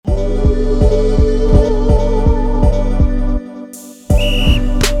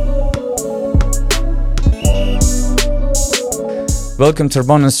Welcome to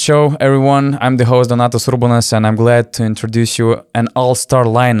Urbanus Show, everyone. I'm the host Donatas Urbanas, and I'm glad to introduce you an all-star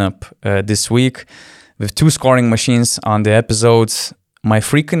lineup this week with two scoring machines on the episodes. My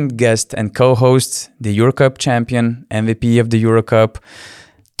frequent guest and co-host, the EuroCup champion, MVP of the EuroCup,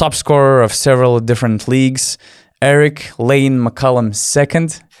 top scorer of several different leagues, Eric Lane McCollum II.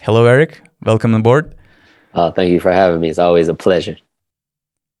 Hello, Eric. Welcome aboard. Thank you for having me. It's always a pleasure.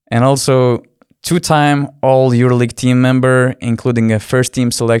 And also two-time All-EuroLeague team member, including a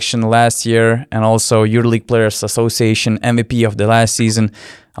first-team selection last year, and also EuroLeague Players Association MVP of the last season,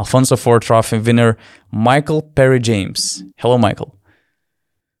 Alfonso Ford Trophy winner, Michael Perry-James. Hello, Michael.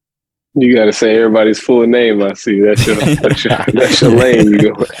 You got to say everybody's full name. I see. That's your lane.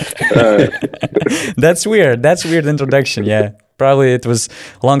 You go. That's weird. That's weird introduction. Yeah. Probably it was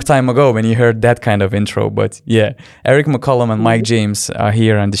a long time ago when you heard that kind of intro. But yeah, Eric McCollum and Mike James are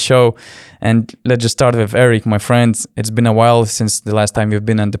here on the show. And let's just start with Eric, my friend. It's been a while since the last time you've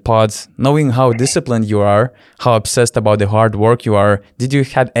been on the pod. Knowing how disciplined you are, how obsessed about the hard work you are, did you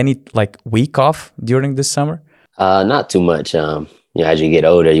had any week off during this summer? Not too much. As you get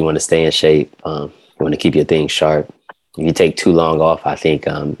older, you want to stay in shape. You want to keep your things sharp. If you take too long off, I think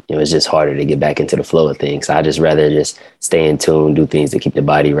it's just harder to get back into the flow of things. So I just rather just stay in tune, do things to keep the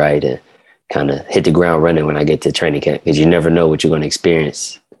body right, and kind of hit the ground running when I get to training camp, because you never know what you're going to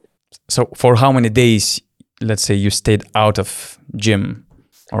experience. So for how many days, let's say, you stayed out of gym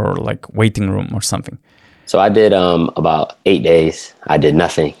or waiting room or something? So I did about 8 days. I did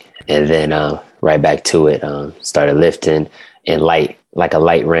nothing, and then right back to it. Started lifting and like a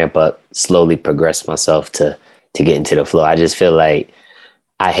light ramp up, slowly progressed myself to get into the flow. I just feel like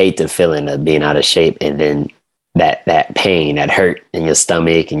I hate the feeling of being out of shape, and then that pain, that hurt in your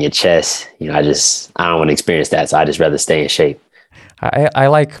stomach and your chest. I don't want to experience that. So I just rather stay in shape. I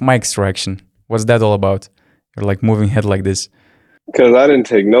like Mike's direction. What's that all about? You're moving head like this. Because I didn't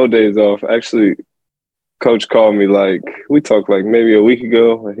take no days off. Actually, Coach called me we talked maybe a week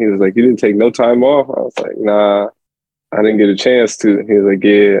ago, and he was like, "You didn't take no time off?" I was like, "Nah, I didn't get a chance to." He was like,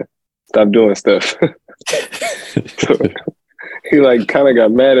 "Yeah, stop doing stuff." So he kind of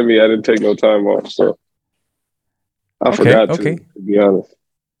got mad at me. I didn't take no time off, so I forgot to be honest.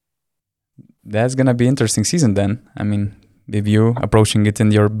 That's gonna be interesting season then. I mean, with you approaching it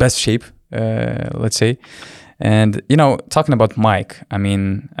in your best shape, let's say. And talking about Mike, I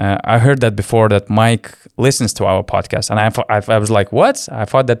mean, I heard that before, that Mike listens to our podcast, and I was like, what? I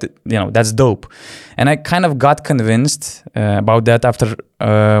thought that that's dope, and I kind of got convinced about that after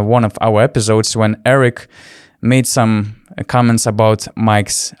one of our episodes when Eric made some comments about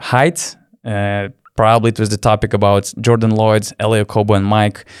Mike's height. Probably it was the topic about Jordan Lloyd, Elie Okobo, and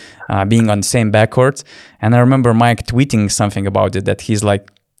Mike being on the same backcourt, and I remember Mike tweeting something about it, that he's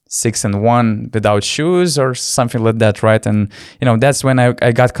 6'1" without shoes or something like that, right? And that's when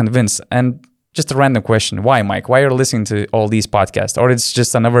I got convinced. And just a random question: why, Mike? Why are you listening to all these podcasts? Or it's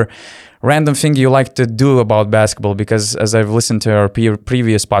just another random thing you like to do about basketball? Because as I've listened to our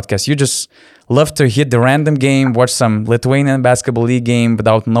previous podcast, you just love to hit the random game, watch some Lithuanian basketball league game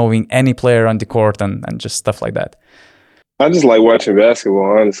without knowing any player on the court, and just stuff like that. I just like watching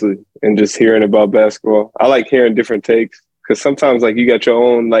basketball, honestly, and just hearing about basketball. I like hearing different takes, because sometimes you got your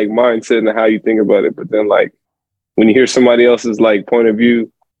own mindset and how you think about it, but then when you hear somebody else's point of view,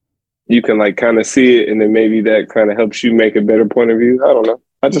 you can kind of see it, and then maybe that kind of helps you make a better point of view. I don't know.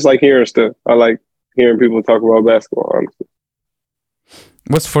 I just like hearing stuff. I like hearing people talk about basketball, honestly.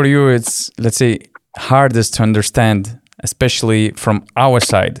 What's for you, it's, let's say, hardest to understand, especially from our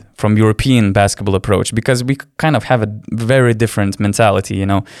side, from European basketball approach, because we kind of have a very different mentality,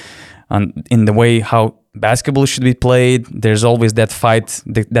 in the way how basketball should be played. There's always that fight,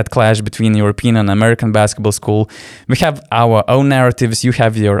 that clash between European and American basketball school. We have our own narratives, you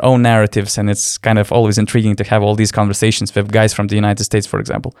have your own narratives, and it's kind of always intriguing to have all these conversations with guys from the United States, for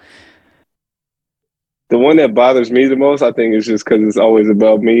example. The one that bothers me the most, I think, is just because it's always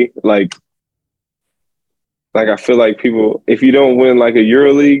about me. I feel like people, if you don't win a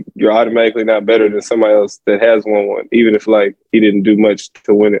EuroLeague, you're automatically not better than somebody else that has won one, even if he didn't do much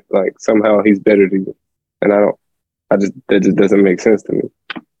to win it. Somehow he's better than you. And that just doesn't make sense to me.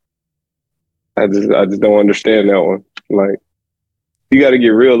 I just don't understand that one. You got to get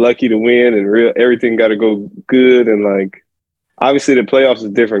real lucky to win, and everything got to go good. And obviously the playoffs is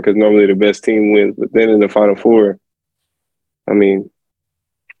different, because normally the best team wins, but then in the Final Four, I mean,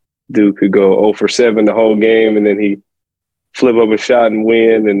 dude could go 0 for 7 the whole game, and then he flip up a shot and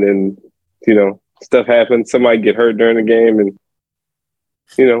win, and then stuff happens. Somebody get hurt during the game, and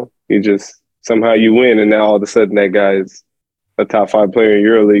you just somehow you win, and now all of a sudden that guy is a top 5 player in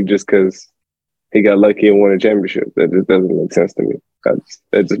EuroLeague just because he got lucky and won a championship. That just doesn't make sense to me.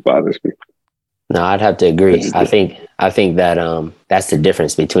 That just bothers me. No, I'd have to agree. I think that that's the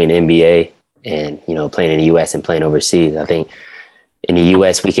difference between NBA and playing in the U.S. and playing overseas. I think in the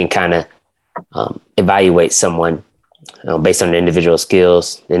U.S. we can kind of evaluate someone based on the individual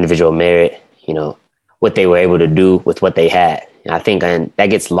skills, individual merit, what they were able to do with what they had. And I think that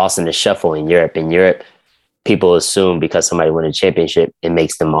gets lost in the shuffle in Europe. In Europe, people assume because somebody won a championship, it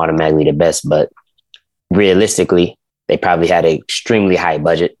makes them automatically the best. But realistically, they probably had an extremely high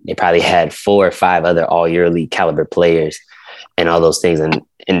budget. They probably had 4 or 5 other all EuroLeague caliber players and all those things. And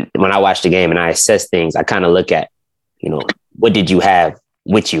when I watch the game and I assess things, I kind of look at, what did you have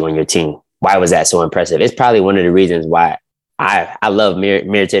with you on your team? Why was that so impressive? It's probably one of the reasons why I love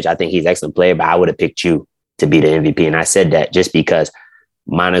Mirotic. I think he's an excellent player, but I would have picked you to be the MVP. And I said that just because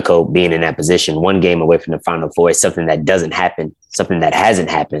Monaco being in that position, 1 game away from the Final Four, is something that doesn't happen, something that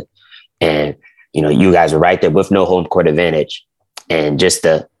hasn't happened. And you guys were right there with no home court advantage, and just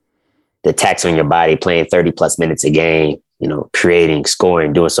the tax on your body, playing 30 plus minutes a game, creating,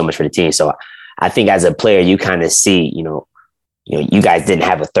 scoring, doing so much for the team. So I think as a player, you kind of see, you guys didn't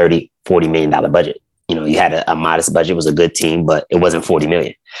have a $30-40 million budget. You had a modest budget. It was a good team, but it wasn't 40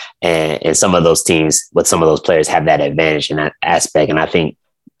 million. And some of those teams with some of those players have that advantage in that aspect. And I think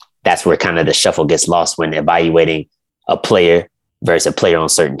that's where kind of the shuffle gets lost when evaluating a player versus a player on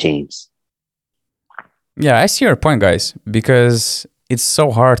certain teams. Yeah, I see your point, guys, because it's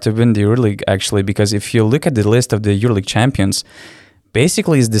so hard to win the EuroLeague, actually, because if you look at the list of the EuroLeague champions,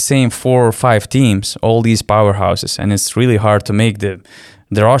 basically it's the same 4 or 5 teams, all these powerhouses, and it's really hard to make the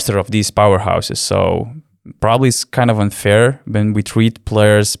roster of these powerhouses. So probably it's kind of unfair when we treat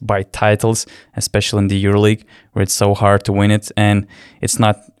players by titles, especially in the EuroLeague, where it's so hard to win it. And it's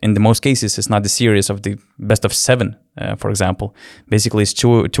not, in the most cases, it's not the series of the best of 7, for example. Basically, it's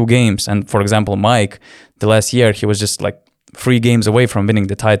two games. And for example, Mike, the last year, he was just like 3 games away from winning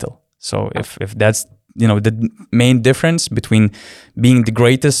the title. So if that's the main difference between being the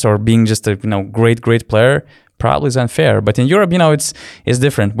greatest or being just a great player, probably is unfair. But in Europe, it's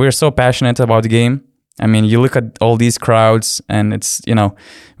different. We're so passionate about the game. I mean, you look at all these crowds, and it's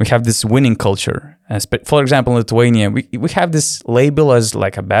we have this winning culture. For example, in Lithuania, we have this label as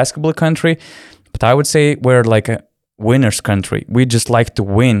like a basketball country, but I would say we're like a winners country. We just like to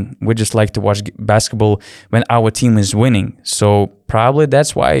win. We just like to watch basketball when our team is winning. So probably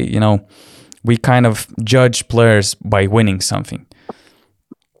that's why we kind of judge players by winning something.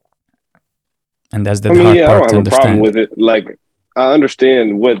 And that's the hard part to understand. I don't have a problem with it. Like, I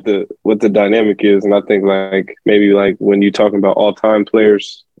understand what the dynamic is, and I think like maybe like when you're talking about all-time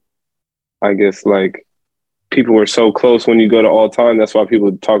players, I guess like people were so close when you go to all-time. That's why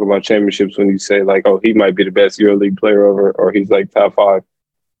people talk about championships when you say like, oh, he might be the best EuroLeague player ever, or he's like top 5.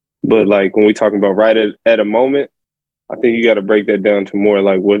 But like when we talking about right at a moment, I think you got to break that down to more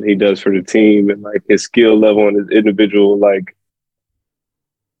like what he does for the team and like his skill level and his individual like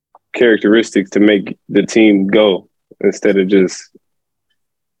characteristics to make the team go, instead of just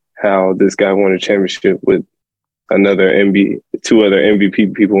how this guy won a championship with two other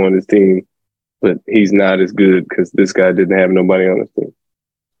MVP people on his team, but he's not as good because this guy didn't have nobody on his team.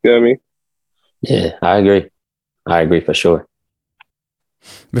 You know what I mean? Yeah, I agree for sure.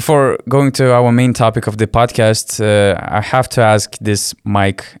 Before going to our main topic of the podcast, I have to ask this,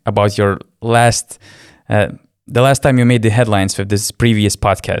 Mike, about your the last time you made the headlines with this previous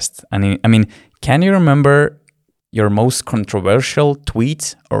podcast. I mean, can you remember your most controversial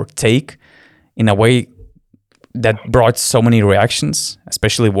tweet or take in a way that brought so many reactions,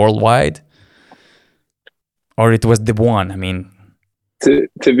 especially worldwide? Or it was the one? I mean,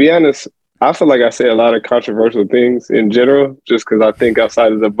 to be honest, I feel like I say a lot of controversial things in general, just because I think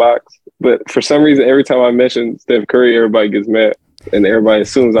outside of the box. But for some reason, every time I mention Steph Curry, everybody gets mad and everybody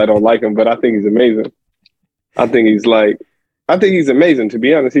assumes I don't like him. But I think he's amazing. I think he's amazing. To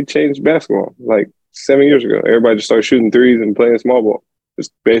be honest, he changed basketball like 7 years ago. Everybody just started shooting threes and playing small ball.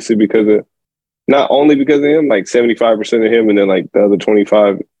 Just basically not only because of him, like 75% of him, and then like the other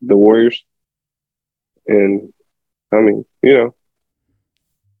 25, the Warriors. And I mean,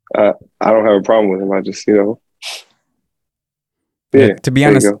 I don't have a problem with him. I just, yeah. To be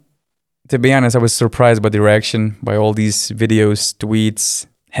honest, I was surprised by the reaction, by all these videos, tweets,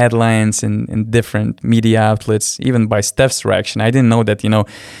 headlines in different media outlets, even by Steph's reaction. I didn't know that,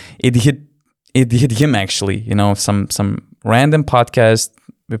 it hit him actually, some random podcast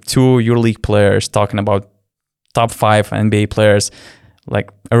with 2 EuroLeague players talking about top 5 NBA players,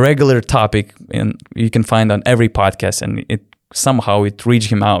 like a regular topic, and you can find on every podcast, and it reached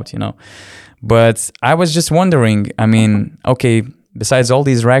him out, But I was just wondering, I mean, okay, besides all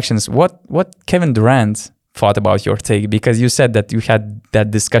these reactions, what Kevin Durant thought about your take, because you said that you had that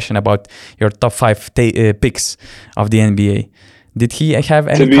discussion about your top 5 picks of the NBA. Did he have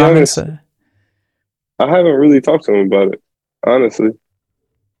any comments? Honest, I haven't really talked to him about it, honestly.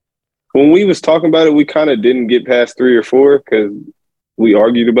 When we was talking about it, we kind of didn't get past 3 or 4 because we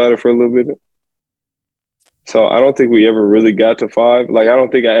argued about it for a little bit. So I don't think we ever really got to 5. Like, I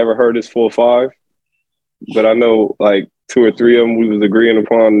don't think I ever heard his full 5. But I know, like, 2 or 3 of them we was agreeing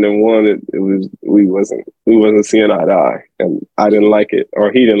upon, and then one we wasn't seeing eye to eye, and I didn't like it,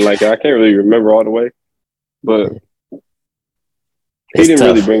 or he didn't like it. I can't really remember all the way, but he didn't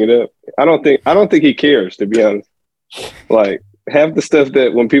really bring it up. I don't think he cares, to be honest. Like, half the stuff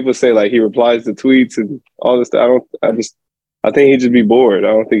that when people say like he replies to tweets and all this stuff, I think he'd just be bored. I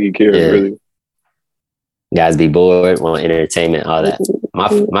don't think he cares really. Guys be bored, want entertainment, all that.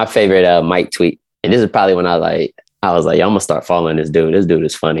 My favorite Mike tweet, and this is probably when I was like, yo, I'm gonna start following this dude. This dude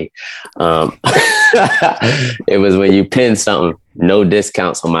is funny. It was when you pin something, no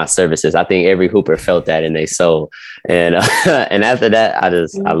discounts on my services. I think every hooper felt that in their soul. And and after that,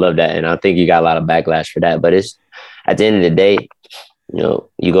 I love that. And I think you got a lot of backlash for that. But it's at the end of the day, you know,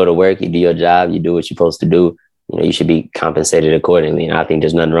 you go to work, you do your job, you do what you're supposed to do. You know, you should be compensated accordingly. And I think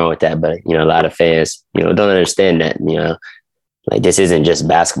there's nothing wrong with that. But, you know, a lot of fans, you know, don't understand that, you know, like this isn't just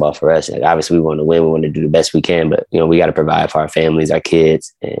basketball for us. Like, obviously we want to win. We want to do the best we can, but, you know, we got to provide for our families, our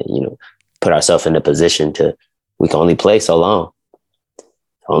kids, and, you know, put ourselves in a position we can only play so long.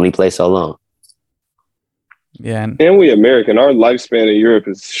 Yeah. And we American, our lifespan in Europe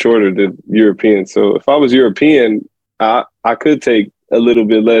is shorter than European. So if I was European, I could take a little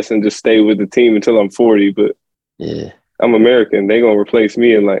bit less and just stay with the team until I'm 40, but yeah, I'm American. They gonna replace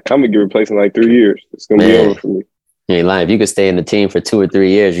me in I'm gonna get replaced in 3 years. It's gonna be over for me. You ain't lying. If you could stay in the team for 2 or 3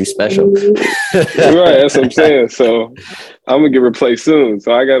 years, you special. Right, that's what I'm saying. So I'm gonna get replaced soon.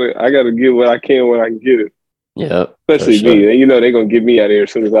 So I gotta get what I can when I can get it. Yeah, especially me. You know they're gonna get me out of here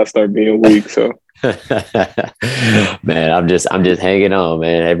as soon as I start being weak. So man, I'm just hanging on,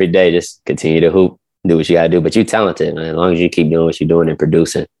 man. Every day, just continue to hoop, do what you gotta do. But you're talented, man. As long as you keep doing what you're doing and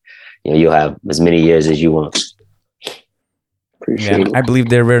producing, you know, you'll have as many years as you want. Yeah, I believe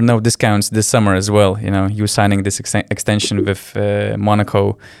there were no discounts this summer as well. You know, you signing this extension with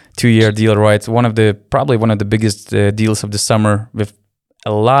Monaco, 2-year deal, right? Probably one of the biggest deals of the summer, with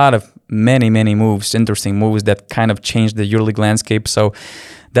a lot of many moves, interesting moves that kind of changed the EuroLeague landscape. So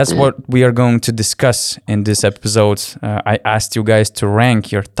that's what we are going to discuss in this episode. I asked you guys to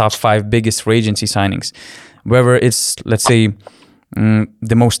rank your top 5 biggest free agency signings, whether it's, let's say,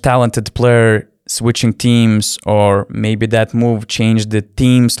 the most talented player switching teams, or maybe that move changed the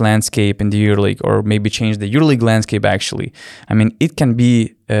team's landscape in the EuroLeague, or maybe changed the EuroLeague landscape actually. I mean, it can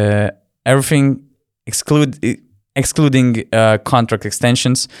be everything excluding contract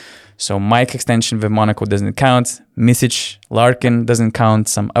extensions. So Mike extension with Monaco doesn't count. Misic, Larkin doesn't count.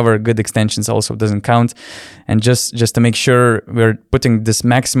 Some other good extensions also doesn't count. And just to make sure we're putting this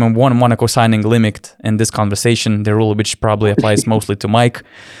maximum one Monaco signing limit in this conversation, the rule which probably applies mostly to Mike.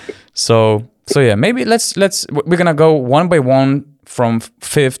 So yeah, maybe we're gonna go one by one from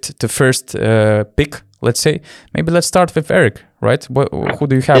 5th to 1st pick. Let's say maybe let's start with Eric, right? Who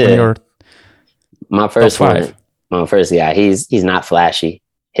do you have in your my first top 5? My first guy. He's not flashy.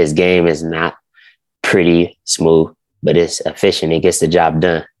 His game is not pretty smooth, but it's efficient. He gets the job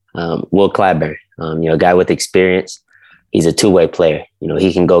done. Will Clyburn, you know, a guy with experience. He's a two-way player. You know,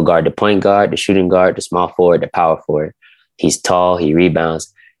 he can go guard the point guard, the shooting guard, the small forward, the power forward. He's tall. He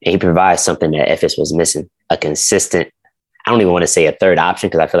rebounds. And he provides something that FS was missing, a consistent, I don't even want to say a third option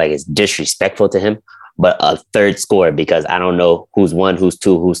because I feel like it's disrespectful to him, but a third scorer, because I don't know who's 1, who's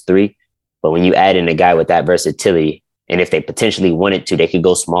 2, who's 3. But when you add in a guy with that versatility, and if they potentially wanted to, they could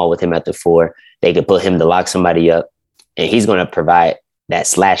go small with him at the 4. They could put him to lock somebody up, and he's going to provide that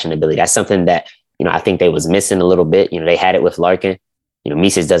slashing ability. That's something that, you know, I think they was missing a little bit. You know, they had it with Larkin. You know,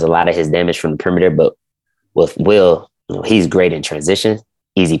 Misic does a lot of his damage from the perimeter, but with Will, you know, he's great in transition.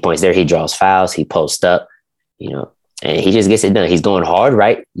 Easy points there. He draws fouls. He posts up, you know, and he just gets it done. He's going hard,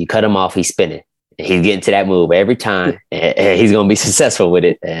 right? You cut him off, he's spinning. And he's getting to that move every time, and he's going to be successful with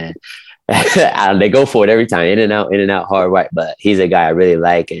it. And they go for it every time, in and out, hard, right? But he's a guy I really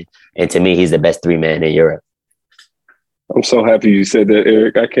like, and to me, he's the best 3-man in Europe. I'm so happy you said that,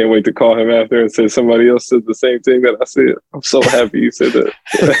 Eric. I can't wait to call him after and say somebody else said the same thing that I said. I'm so happy you said that.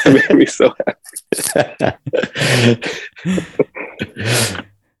 That made me so happy.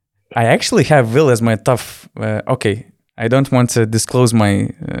 I actually have Will as my top. Okay, I don't want to disclose my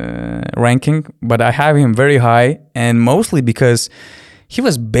ranking, but I have him very high, and mostly because he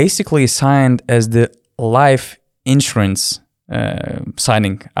was basically signed as the life insurance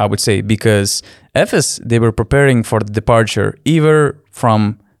signing, I would say, because Efes, they were preparing for the departure either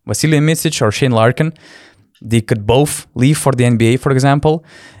from Vasilij Micic or Shane Larkin. They could both leave for the NBA, for example.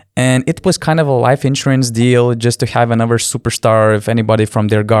 And it was kind of a life insurance deal just to have another superstar if anybody from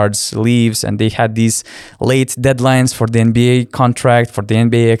their guards leaves. And they had these late deadlines for the NBA contract, for the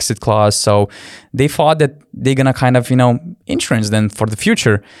NBA exit clause. So they thought that they're going to kind of, insurance them for the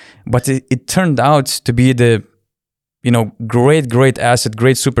future. But it turned out to be the, great asset,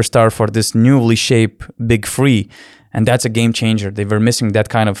 great superstar for this newly shaped Big Three. And that's a game changer. They were missing that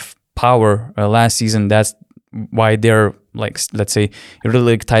kind of power last season. That's why their, let's say,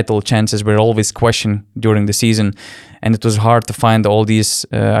 EuroLeague title chances were always questioned during the season, and it was hard to find all these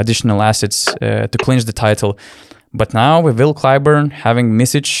additional assets to clinch the title. But now with Will Clyburn having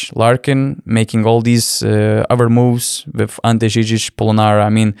Micic, Larkin, making all these other moves with Ante Žižić, Polonara, I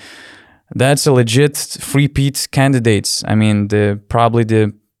mean, that's a legit three-peat candidates. I mean, probably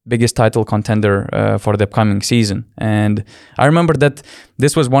the biggest title contender for the upcoming season. And I remember that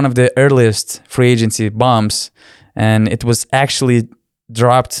this was one of the earliest free agency bombs, and it was actually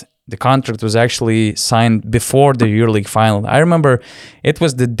dropped. The contract was actually signed before the EuroLeague final. I remember it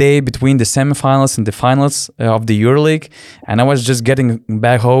was the day between the semifinals and the finals of the EuroLeague, and I was just getting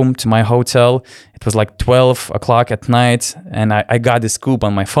back home to my hotel. It was like 12 o'clock at night, and I got the scoop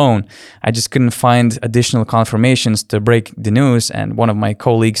on my phone. I just couldn't find additional confirmations to break the news, and one of my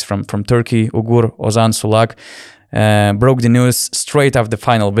colleagues from Turkey, Ugur Ozan Sulak, broke the news straight after the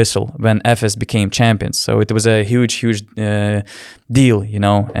final whistle when Efes became champions. So it was a huge deal,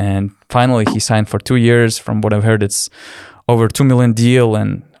 and finally he signed for 2 years. From what I've heard, it's over $2 million deal.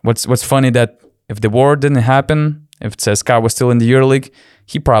 And what's funny that if the war didn't happen, if CSKA was still in the EuroLeague,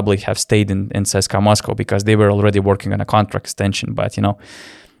 he probably have stayed in CSKA Moscow because they were already working on a contract extension. But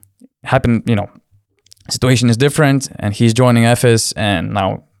happened, situation is different, and he's joining Efes, and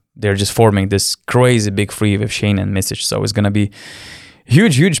now they're just forming this crazy Big Three with Shane and Micic. So it's going to be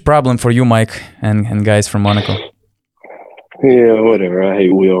huge problem for you, Mike, and guys from Monaco. Yeah, whatever. I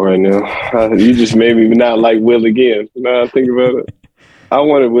hate Will right now. You just made me not like Will again. Now I think about it. I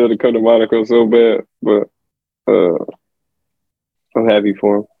wanted Will to come to Monaco so bad, but I'm happy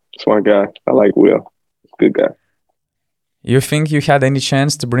for him. Smart guy. I like Will. Good guy. You think you had any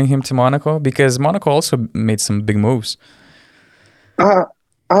chance to bring him to Monaco? Because Monaco also made some big moves. I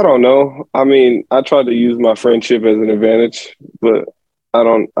don't know. I mean, I tried to use my friendship as an advantage, but I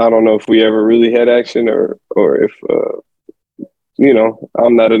don't know if we ever really had action or if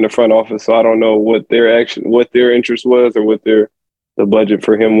I'm not in the front office, so I don't know what their interest was, or what the budget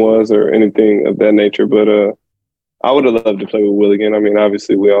for him was, or anything of that nature. But I would have loved to play with Will again. I mean,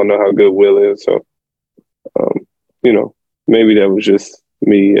 obviously we all know how good Will is, so maybe that was just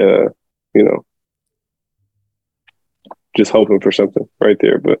me just hoping for something right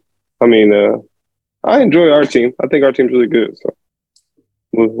there. But I mean, I enjoy our team. I think our team's really good. So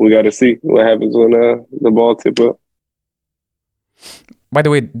we got to see what happens when the ball tip up. By the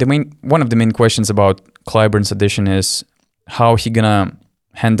way, one of the main questions about Clyburn's addition is how he gonna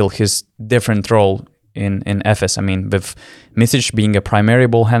handle his different role in Efes. I mean, with Micic being a primary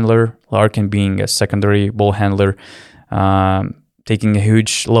ball handler, Larkin being a secondary ball handler, taking a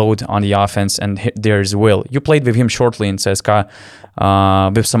huge load on the offense, and there's Will. You played with him shortly in CSKA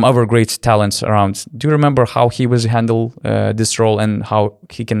with some other great talents around. Do you remember how he was handle this role and how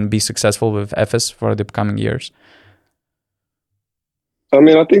he can be successful with Efes for the upcoming years? I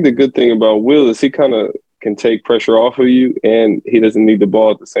mean, I think the good thing about Will is he kind of can take pressure off of you, and he doesn't need the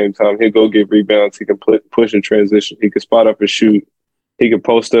ball at the same time. He'll go get rebounds. He can push in transition. He can spot up and shoot. He can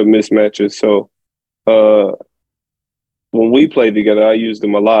post up mismatches. So when we played together, I used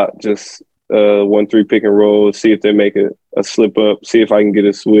him a lot. Just 1-3 pick and roll, see if they make a slip up, see if I can get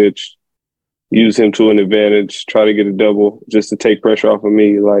a switch, use him to an advantage, try to get a double just to take pressure off of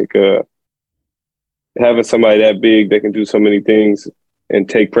me. Like having somebody that big that can do so many things and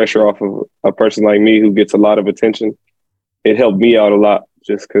take pressure off of a person like me who gets a lot of attention, it helped me out a lot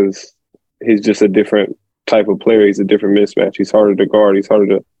just because he's just a different type of player. He's a different mismatch. He's harder to guard. It's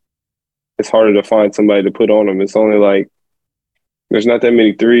harder to find somebody to put on him. It's only like there's not that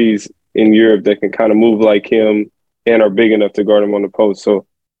many threes in Europe that can kind of move like him and are big enough to guard him on the post. So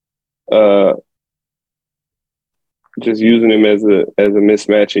just using him as a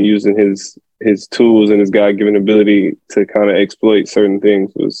mismatch and using his tools and his God-given ability to kind of exploit certain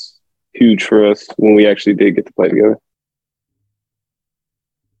things was huge for us when we actually did get to play together.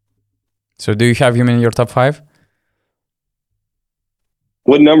 So do you have him in your top 5?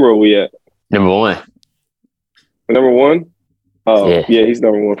 What number are we at? Number 1. Number 1? Oh, yeah, he's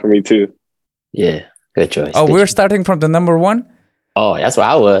number 1 for me too. Yeah. Good choice. Oh, Good we're choice. starting from the number one? Oh, that's where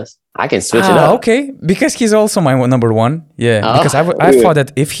I was. I can switch it up. Okay. Because he's also my number one. Yeah. Oh. Because I thought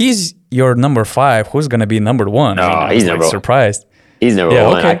that if he's your number 5, who's going to be number 1? I mean, No, I he's was number one. surprised. He's number Yeah,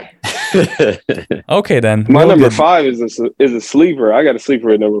 one. okay. Okay, then. My we'll number get- 5 is a sleeper. I got a sleeper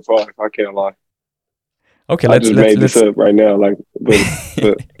at number 5. I can't lie. Okay, I just made this up right now.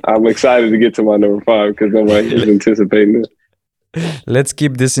 But I'm excited to get to my number 5 because nobody is anticipating it. let's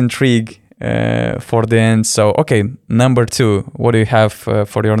keep this intrigue for the end. So, okay, number 2. What do you have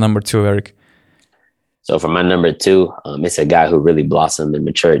for your number 2, Eric? So for my number 2, it's a guy who really blossomed and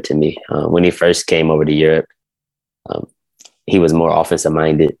matured to me. When he first came over to Europe, he was more offensive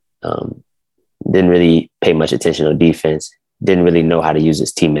minded. Didn't really pay much attention on defense. Didn't really know how to use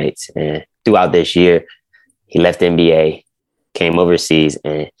his teammates. And throughout this year, he left the NBA, came overseas,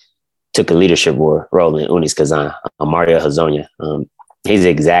 and took a leadership role in Unis Kazan, Mario Hezonja. He's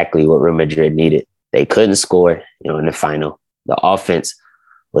exactly what Real Madrid needed. They couldn't score, in the final. The offense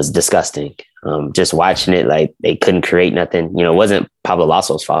was disgusting. Just watching it, like they couldn't create nothing. It wasn't Pablo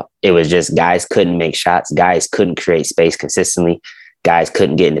Lasso's fault. It was just guys couldn't make shots. Guys couldn't create space consistently. Guys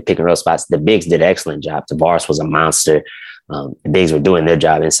couldn't get into pick and roll spots. The bigs did an excellent job. Tavares was a monster. The bigs were doing their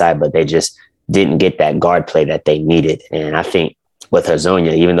job inside, but they just didn't get that guard play that they needed. And I think with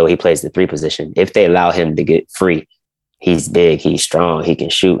Hezonja, even though he plays the 3 position, if they allow him to get free, he's big, he's strong, he can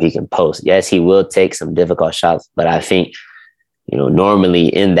shoot, he can post. Yes, he will take some difficult shots, but I think, normally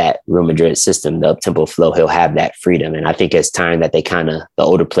in that Real Madrid system, the up-tempo flow, he'll have that freedom. And I think it's time that the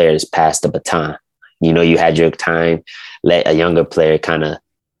older players pass the baton. You had your time, let a younger player kind of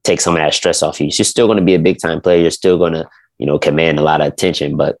take some of that stress off you. You're still going to be a big-time player. You're still going to, command a lot of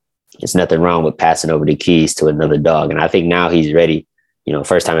attention, but it's nothing wrong with passing over the keys to another dog. And I think now he's ready.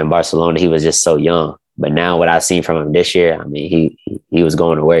 First time in Barcelona, he was just so young. But now what I've seen from him this year, I mean, he was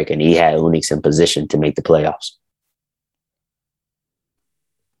going to work and he had Unix in position to make the playoffs.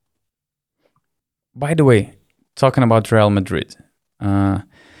 By the way, talking about Real Madrid,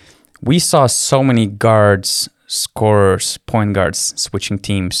 we saw so many guards, scorers, point guards switching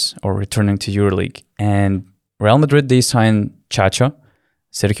teams or returning to EuroLeague. And Real Madrid, they signed Chacho,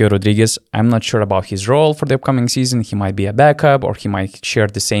 Sergio Rodriguez. I'm not sure about his role for the upcoming season. He might be a backup or he might share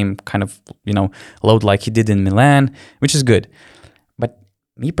the same kind of, load like he did in Milan, which is good. But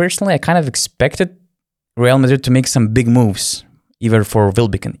me personally, I kind of expected Real Madrid to make some big moves, either for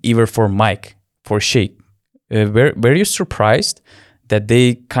Wilbekin, either for Mike, for Sheikh. Were you surprised that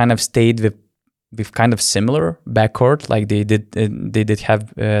they kind of stayed with kind of similar backcourt like they did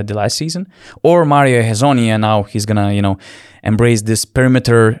have the last season? Or Mario Hezonja now he's gonna embrace this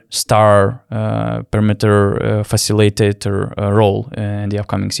perimeter star, perimeter facilitator role in the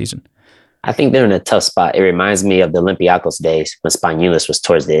upcoming season? I think they're in a tough spot. It reminds me of the Olympiacos days when Spanulis was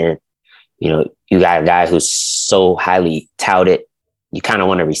towards the end. You got a guy who's so highly touted. You kind of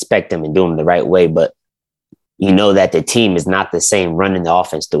want to respect him and do him the right way, but that the team is not the same running the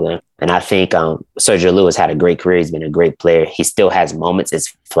offense through him. And I think Sergio Llull had a great career. He's been a great player. He still has moments,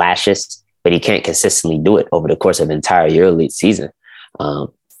 it's flashes, but he can't consistently do it over the course of an entire EuroLeague season.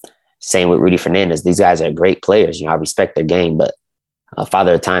 Same with Rudy Fernandez. These guys are great players. I respect their game, but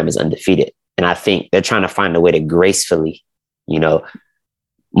Father of Time is undefeated. And I think they're trying to find a way to gracefully,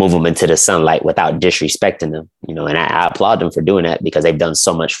 move them into the sunlight without disrespecting them, and I applaud them for doing that because they've done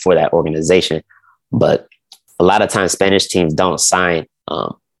so much for that organization. But a lot of times Spanish teams don't sign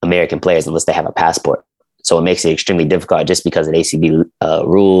American players unless they have a passport. So it makes it extremely difficult just because of ACB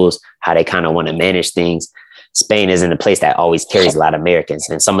rules, how they kind of want to manage things. Spain isn't a place that always carries a lot of Americans.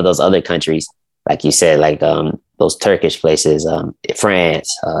 And some of those other countries, like you said, like those Turkish places,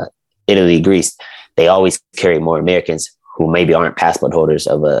 France, Italy, Greece, they always carry more Americans who maybe aren't passport holders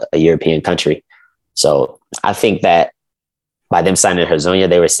of a European country. So I think that by them signing Hezonja,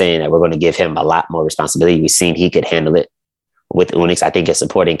 they were saying that we're going to give him a lot more responsibility. We've seen he could handle it with Unix. I think his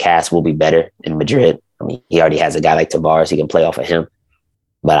supporting cast will be better in Madrid. I mean, he already has a guy like Tavares. He can play off of him.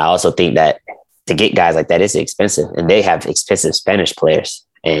 But I also think that to get guys like that, it's expensive. And they have expensive Spanish players.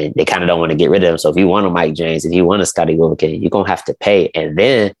 And they kind of don't want to get rid of them. So if you want a Mike James, if you want a Scotty Wilbekin, you're going to have to pay. And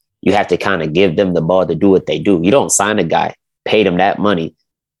then you have to kind of give them the ball to do what they do. You don't sign a guy, pay them that money,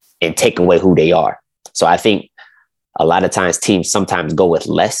 and take away who they are. So I think a lot of times teams sometimes go with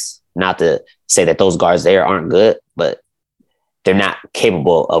less, not to say that those guards there aren't good, but they're not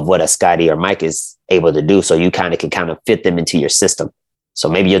capable of what a Scotty or Mike is able to do. So you can fit them into your system. So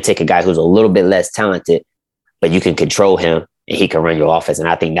maybe you'll take a guy who's a little bit less talented, but you can control him and he can run your offense. And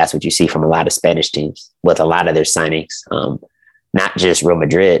I think that's what you see from a lot of Spanish teams with a lot of their signings, not just Real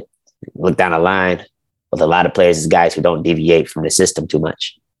Madrid. Look down the line with a lot of players as guys who don't deviate from the system too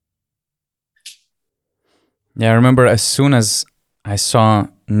much. Yeah, I remember as soon as I saw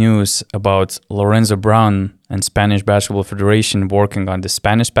news about Lorenzo Brown and Spanish Basketball Federation working on the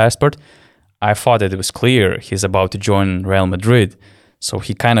Spanish passport, I thought that it was clear he's about to join Real Madrid. So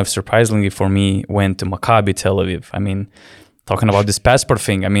he kind of surprisingly for me went to Maccabi Tel Aviv. I mean, talking about this passport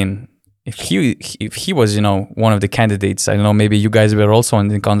thing, I mean, if he was, one of the candidates, I don't know, maybe you guys were also in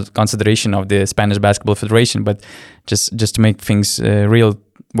the consideration of the Spanish Basketball Federation, but just to make things real,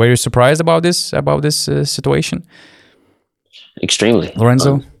 were you surprised about this situation? Extremely.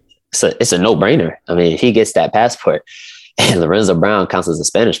 Lorenzo? It's a no-brainer. I mean, if he gets that passport and Lorenzo Brown counts as a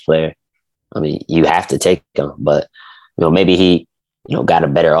Spanish player, I mean, you have to take him. But, maybe he, got a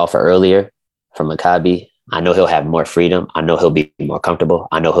better offer earlier from Maccabi. I know he'll have more freedom. I know he'll be more comfortable.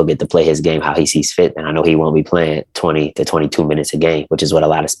 I know he'll get to play his game how he sees fit. And I know he won't be playing 20 to 22 minutes a game, which is what a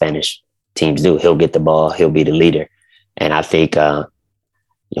lot of Spanish teams do. He'll get the ball. He'll be the leader. And I think,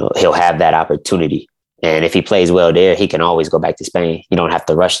 he'll have that opportunity. And if he plays well there, he can always go back to Spain. You don't have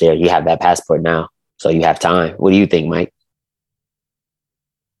to rush there. You have that passport now. So you have time. What do you think, Mike?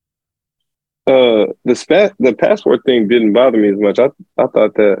 The passport thing didn't bother me as much. I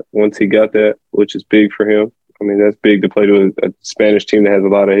thought that once he got that, which is big for him. I mean, that's big to play to a Spanish team that has a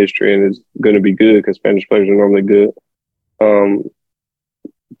lot of history and is going to be good because Spanish players are normally good.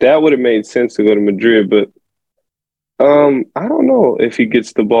 That would have made sense to go to Madrid, but I don't know if he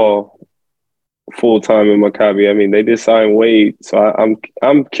gets the ball full time in Maccabi. I mean, they did sign Wade, so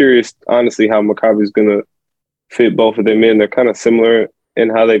I'm curious, honestly, how Maccabi is going to fit both of them in. They're kind of similar in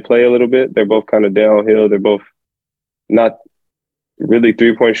how they play a little bit. They're both kind of downhill. They're both not really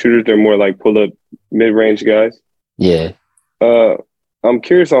 3-point shooters. They're more like pull up mid-range guys. Yeah. I'm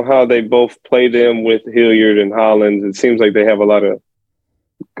curious on how they both play them with Hilliard and Hollins. It seems like they have a lot of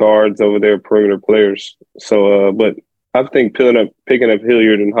guards over there, perimeter players. So, but I think picking up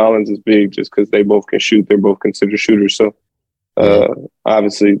Hilliard and Hollins is big just because they both can shoot. They're both considered shooters. So,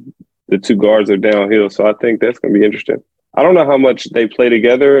 obviously, the two guards are downhill. So I think that's going to be interesting. I don't know how much they play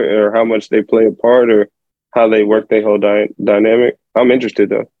together or how much they play apart or how they work their whole dynamic. I'm interested,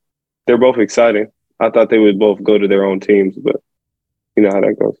 though. They're both exciting. I thought they would both go to their own teams, but you know how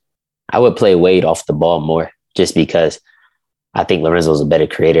that goes. I would play Wade off the ball more just because I think Lorenzo's a better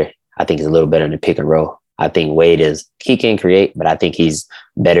creator. I think he's a little better in the pick and roll. I think Wade he can create, but I think he's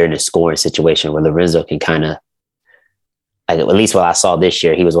better in a scoring situation where Lorenzo can kind of, at least what I saw this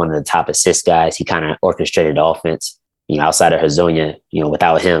year, he was one of the top assist guys. He kind of orchestrated the offense. Outside of Hazonia,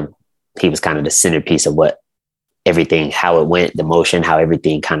 without him, he was kind of the centerpiece of how it went, the motion, how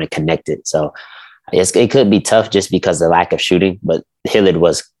everything kind of connected. So I guess it could be tough just because of the lack of shooting, but Hilliard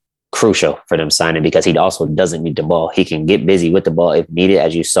was crucial for them signing because he also doesn't need the ball. He can get busy with the ball if needed,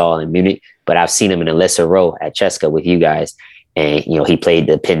 as you saw in Munich, but I've seen him in a lesser role at Cheska with you guys. And, he played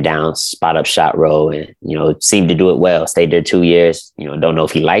the pin down, spot up shot role and, seemed to do it well. Stayed there 2 years. Don't know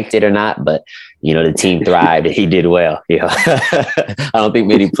if he liked it or not, but, the team thrived and he did well. I don't think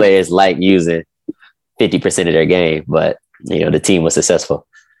many players like using 50% of their game, but, the team was successful.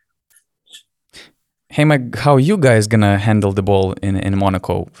 Hey, Mike, how you guys gonna handle the ball in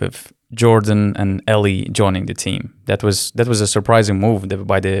Monaco with Jordan and Ellie joining the team? That was a surprising move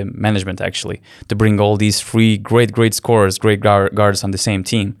by the management, actually, to bring all these three great scorers, great guards on the same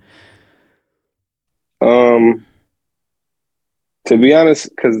team. To be honest,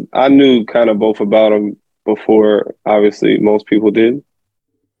 because I knew kind of both about them before, obviously, most people did.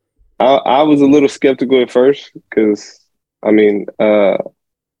 I was a little skeptical at first because, I mean,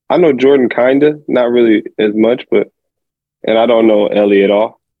 I know Jordan kinda, not really as much, and I don't know Ellie at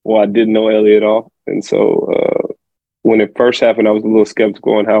all. Well, I didn't know Ellie at all. And so when it first happened, I was a little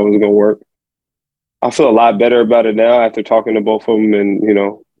skeptical on how it was going to work. I feel a lot better about it now after talking to both of them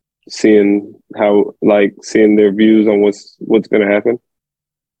and, seeing their views on what's going to happen.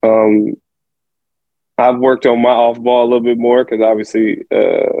 I've worked on my off ball a little bit more because obviously,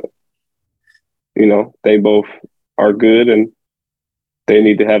 they both are good and they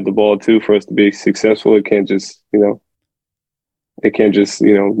need to have the ball too for us to be successful. It can't just,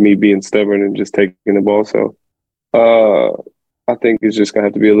 me being stubborn and just taking the ball. So I think it's just going to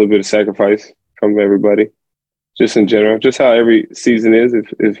have to be a little bit of sacrifice from everybody, just in general, just how every season is.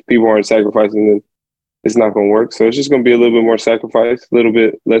 If people aren't sacrificing, then it's not going to work. So it's just going to be a little bit more sacrifice, a little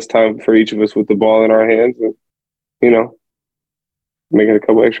bit less time for each of us with the ball in our hands and, making a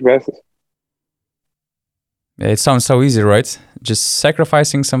couple extra passes. It sounds so easy, right? Just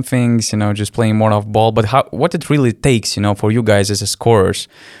sacrificing some things, just playing more off ball. But what it really takes, for you guys as a scorers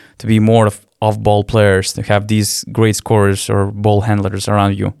to be more of off-ball players, to have these great scorers or ball handlers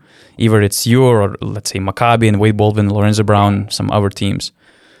around you. Either it's you or, let's say, Maccabi and Wade Baldwin, Lorenzo Brown, some other teams.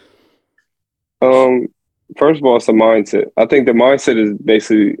 first of all, it's a mindset. I think the mindset is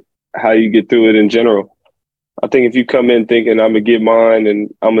basically how you get through it in general. I think if you come in thinking I'm gonna get mine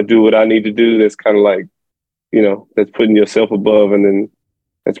and I'm gonna do what I need to do, that's kind of like, that's putting yourself above, and then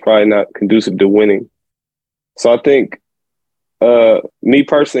that's probably not conducive to winning. So I think, me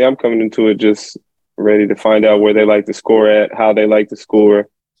personally, I'm coming into it just ready to find out where they like to score at, how they like to score,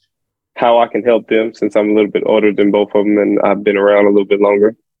 how I can help them since I'm a little bit older than both of them and I've been around a little bit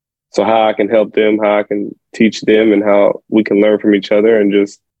longer. So how I can help them, how I can teach them, and how we can learn from each other and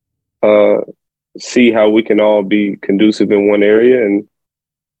just see how we can all be conducive in one area. And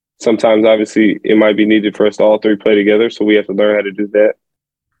sometimes, obviously, it might be needed for us to all three play together. So we have to learn how to do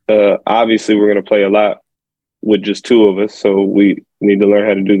that. Obviously, we're going to play a lot with just two of us. So we need to learn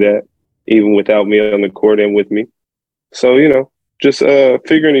how to do that, even without me on the court and with me. So, just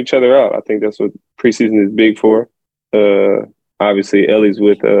figuring each other out. I think that's what preseason is big for. Obviously, Ellie's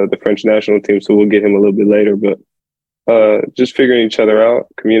with the French national team, so we'll get him a little bit later. But just figuring each other out,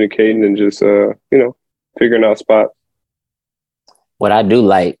 communicating, and just, figuring out spots. What I do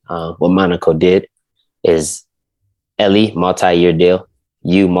like, what Monaco did is Ellie, multi-year deal,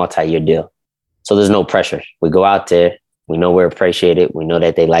 you, multi-year deal. So there's no pressure. We go out there. We know we're appreciated. We know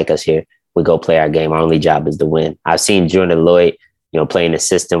that they like us here. We go play our game. Our only job is to win. I've seen Jordan Lloyd, playing a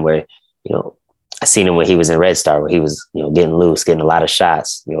system where, I seen him when he was in Red Star, where he was, getting loose, getting a lot of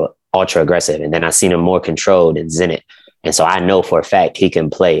shots, ultra aggressive. And then I seen him more controlled in Zenit. And so I know for a fact he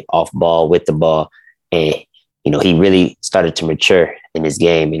can play off ball, with the ball. And, he really started to mature in his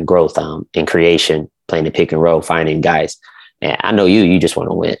game and growth, in creation, playing the pick and roll, finding guys. And I know you just want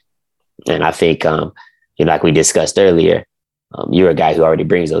to win. And I think, like we discussed earlier, you're a guy who already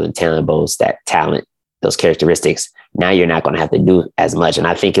brings those intangibles, that talent, those characteristics. Now you're not going to have to do as much. And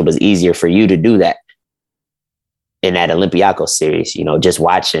I think it was easier for you to do that in that Olympiacos series. Just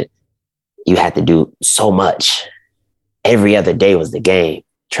watching, you had to do so much. Every other day was the game.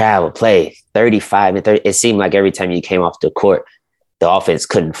 Travel, play, 35 and 30. It seemed like every time you came off the court, the offense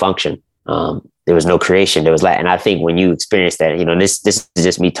couldn't function. There was no creation. There was and I think when you experience that, this is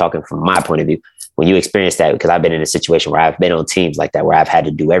just me talking from my point of view. When you experience that, because I've been in a situation where I've been on teams like that, where I've had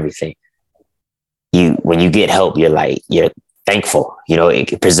to do everything. When you get help, you're thankful.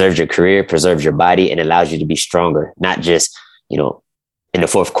 It preserves your career, preserves your body, and allows you to be stronger, not just, in the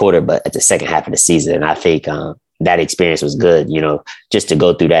fourth quarter, but at the second half of the season. And I think that experience was good, just to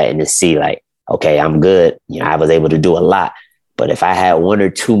go through that and to see okay, I'm good. I was able to do a lot. But if I had one or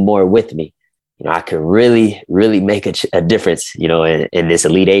two more with me, I could really, really make a difference, in this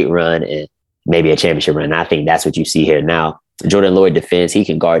Elite Eight run and maybe a championship run. And I think that's what you see here now. Jordan Lloyd defends. He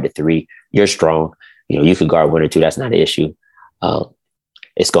can guard the three. You're strong. You can guard one or two. That's not an issue.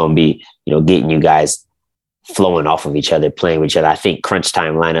 It's going to be, getting you guys flowing off of each other, playing with each other. I think crunch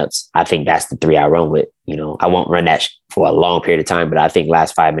time lineups, I think that's the three I run with. I won't run that for a long period of time, but I think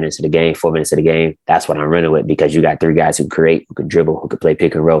last 5 minutes of the game, 4 minutes of the game, that's what I'm running with, because you got three guys who create, who can dribble, who can play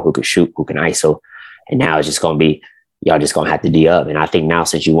pick and roll, who can shoot, who can ISO. And now it's just going to be, y'all just going to have to D up. And I think now,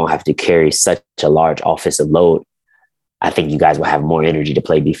 since you won't have to carry such a large offensive load, I think you guys will have more energy to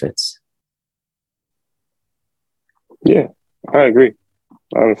play defense. Yeah, I agree.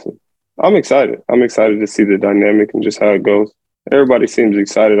 Honestly, I'm excited. I'm excited to see the dynamic and just how it goes. Everybody seems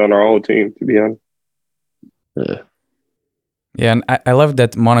excited on our whole team, to be honest. Yeah, and I love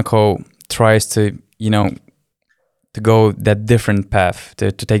that Monaco tries to, to go that different path,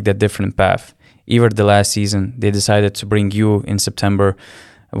 to take that different path. Even the last season, they decided to bring you in September,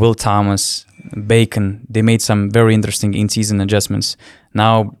 Will Thomas, Bacon. They made some very interesting in-season adjustments.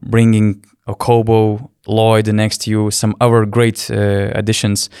 Now bringing Okobo, Lloyd next to you, some other great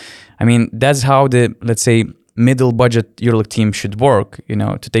additions. I mean, that's how the, let's say, middle budget EuroLeague team should work,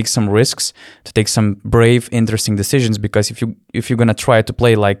 to take some risks, to take some brave, interesting decisions, because if you're gonna try to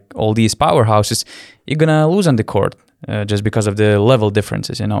play like all these powerhouses, you're gonna lose on the court. Just because of the level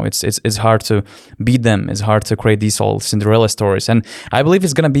differences, it's hard to beat them. It's hard to create these all Cinderella stories, and I believe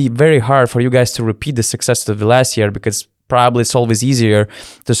it's gonna be very hard for you guys to repeat the success of the last year, because probably it's always easier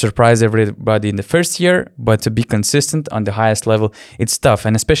to surprise everybody in the first year, but to be consistent on the highest level, it's tough.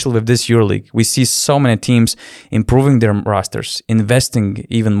 And especially with this EuroLeague, we see so many teams improving their rosters, investing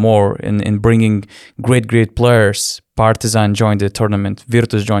even more in bringing great players. Partizan joined the tournament,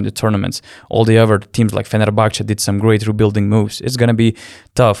 Virtus joined the tournaments, all the other teams like Fenerbahce did some great rebuilding moves. It's gonna be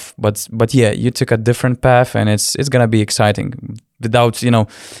tough, but yeah, you took a different path, and it's gonna be exciting. Without,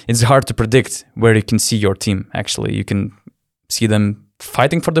 it's hard to predict where you can see your team. Actually, you can see them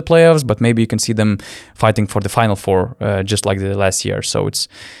fighting for the playoffs, but maybe you can see them fighting for the Final Four, just like the last year. So it's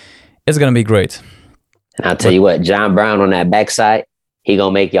gonna be great. And I'll tell you what, John Brown on that backside, he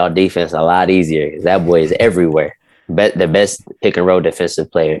gonna make y'all defense a lot easier. That boy is everywhere. The best pick and roll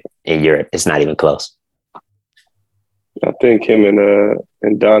defensive player in Europe. It's not even close. I think him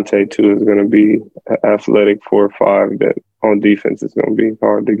and Dante too is going to be an athletic 4 or 5 that on defense is going to be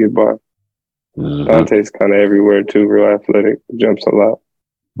hard to get by. Mm-hmm. Dante's kind of everywhere too, real athletic, jumps a lot,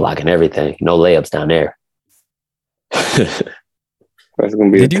 blocking everything. No layups down there. That's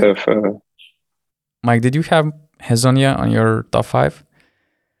going to be tough. Mike, did you have Hezonja on your top 5?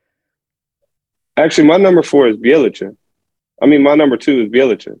 Actually, my number 4 is Bjelica. I mean, my number 2 is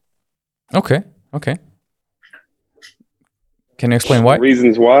Bjelica. Okay. Can you explain why?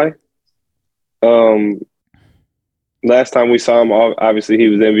 Reasons why? Last time we saw him, obviously he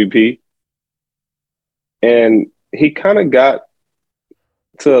was MVP. And he kind of got,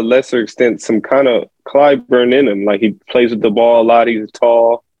 to a lesser extent, some kind of Clyburn in him. Like, he plays with the ball a lot. He's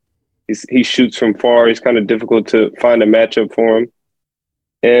tall. He shoots from far. He's kind of difficult to find a matchup for him.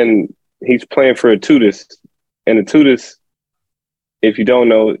 And he's playing for a Tutis. And a Tutis, if you don't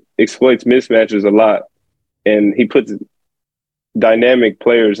know, exploits mismatches a lot. And he puts dynamic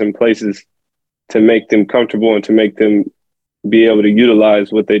players in places to make them comfortable and to make them be able to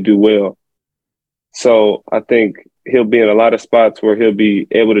utilize what they do well. So I think he'll be in a lot of spots where he'll be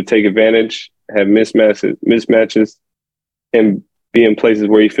able to take advantage, have mismatches, and be in places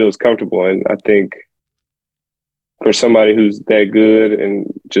where he feels comfortable. And I think for somebody who's that good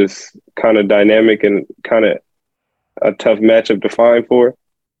and just kind of dynamic and kind of a tough matchup to find for,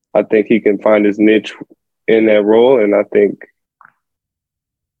 I think he can find his niche in that role. And I think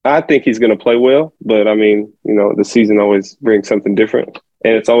he's going to play well, but I mean, the season always brings something different,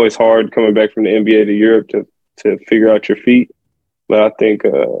 and it's always hard coming back from the NBA to Europe to figure out your feet. But I think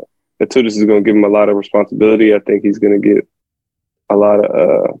Tutis is going to give him a lot of responsibility. I think he's going to get a lot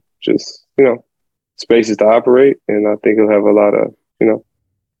of just spaces to operate, and I think he'll have a lot of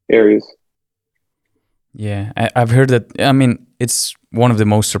areas. Yeah, I've heard that. I mean, it's one of the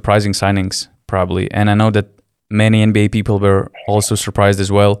most surprising signings probably, and I know that many NBA people were also surprised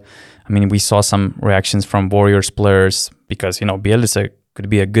as well. I mean, we saw some reactions from Warriors players because, Bjelica could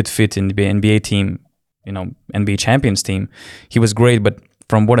be a good fit in the NBA team, NBA champions team. He was great, but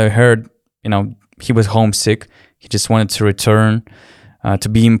from what I heard, he was homesick. He just wanted to return to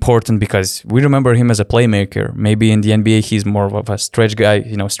be important because we remember him as a playmaker. Maybe in the NBA, he's more of a stretch guy,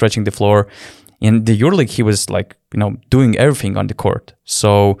 stretching the floor. In the EuroLeague, he was doing everything on the court.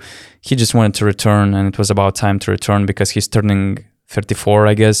 So he just wanted to return, and it was about time to return because he's turning 34,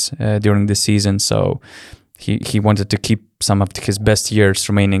 I guess, during the season. So he wanted to keep some of his best years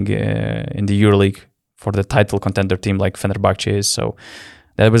remaining in the EuroLeague for the title contender team like Fenerbahce is. So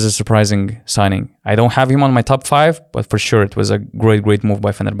that was a surprising signing. I don't have him on my top 5, but for sure it was a great move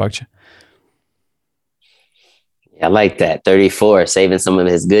by Fenerbahce. I like that. 34, saving some of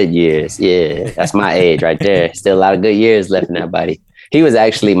his good years. Yeah, that's my age right there. Still a lot of good years left in that body. He was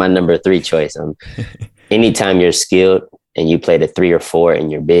actually my number 3 choice. Anytime you're skilled and you play the 3 or 4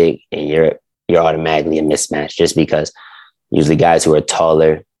 and you're big and you're automatically a mismatch, just because usually guys who are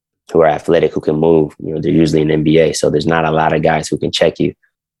taller, who are athletic, who can move, they're usually in NBA. So there's not a lot of guys who can check you.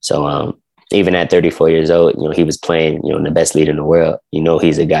 So even at 34 years old, he was playing, the best leader in the world.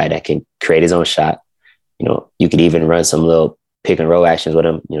 He's a guy that can create his own shot. You could even run some little pick and roll actions with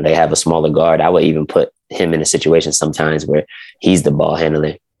him. They have a smaller guard. I would even put him in a situation sometimes where he's the ball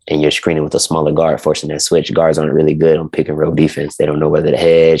handler and you're screening with a smaller guard, forcing that switch. Guards aren't really good on pick and roll defense. They don't know whether to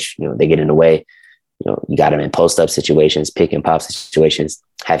hedge. They get in the way. You got him in post up situations, pick and pop situations.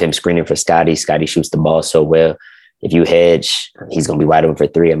 Have him screening for Scotty. Scotty shoots the ball so well. If you hedge, he's going to be wide open for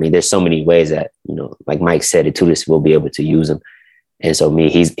 3. I mean, there's so many ways that, like Mike said, Tutis will be able to use him. And so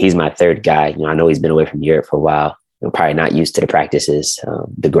he's my 3rd guy. I know he's been away from Europe for a while. Probably not used to the practices,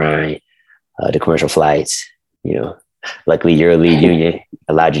 the grind, the commercial flights. Luckily EuroLeague Union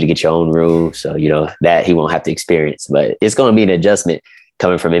allowed you to get your own room. So, that he won't have to experience. But it's going to be an adjustment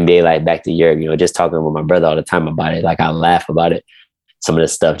coming from NBA life back to Europe. Just talking with my brother all the time about it. Like, I laugh about it, some of the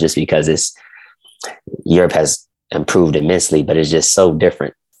stuff, just because Europe has improved immensely, but it's just so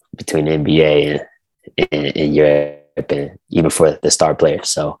different between the NBA and Europe. And even for the star players.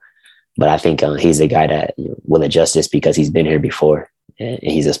 So, but I think he's a guy that will adjust just because he's been here before, and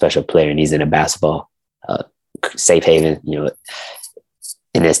he's a special player, and he's in a basketball safe haven.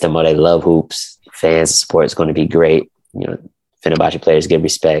 In Istanbul, they love hoops. Fans support is going to be great. Fenerbahce players give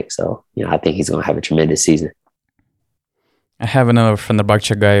respect. So, I think he's going to have a tremendous season. I have another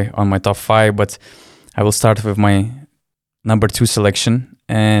Fenerbahce guy on my top 5, but I will start with my number 2 selection.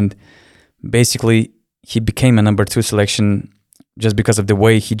 And basically, he became a number 2 selection just because of the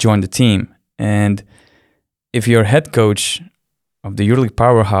way he joined the team. And if you're head coach, of the EuroLeague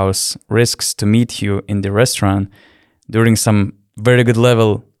powerhouse risks to meet you in the restaurant during some very good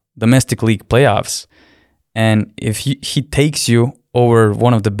level domestic league playoffs, and if he takes you over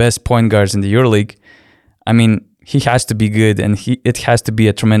one of the best point guards in the EuroLeague, I mean, he has to be good, and it has to be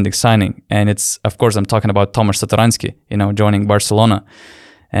a tremendous signing. And it's, of course, I'm talking about Tomasz Satoranski, joining Barcelona.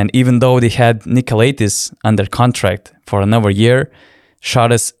 And even though they had Nikolaitis under contract for another year,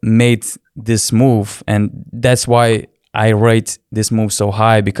 Šaras made this move, and that's why I rate this move so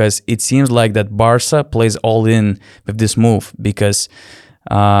high, because it seems like that Barca plays all in with this move, because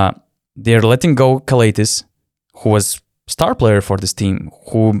they're letting go Kalaitis, who was star player for this team,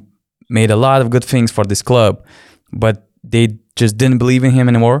 who made a lot of good things for this club, but they just didn't believe in him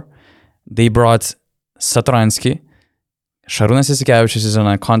anymore. They brought Satoranski. Šarūnas Jasikevičius is on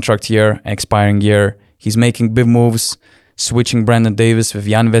a contract year, expiring year. He's making big moves, switching Brandon Davis with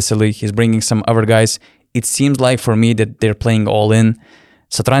Jan Vesely. He's bringing some other guys. It seems like for me that they're playing all in.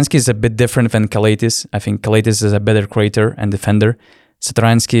 Satoranski is a bit different than Kalaitis. I think Kalaitis is a better creator and defender.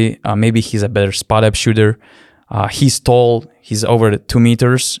 Satoranski, maybe he's a better spot-up shooter. He's tall, he's over 2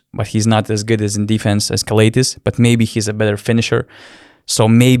 meters, but he's not as good as in defense as Kalaitis, but maybe he's a better finisher. So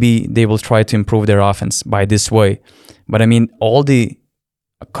maybe they will try to improve their offense by this way. But I mean, all the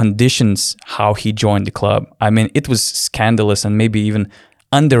conditions, how he joined the club, I mean, it was scandalous and maybe even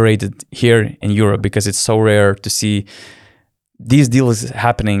underrated here in Europe, because it's so rare to see these deals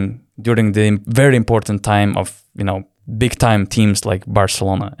happening during the very important time of, big time teams like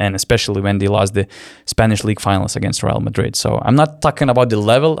Barcelona, and especially when they lost the Spanish League finals against Real Madrid. So I'm not talking about the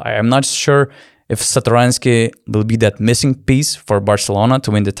level. I am not sure if Satoranski will be that missing piece for Barcelona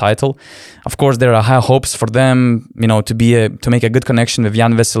to win the title. Of course, there are high hopes for them, to make a good connection with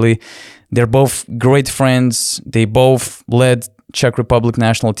Jan Vesely. They're both great friends. They both led Czech Republic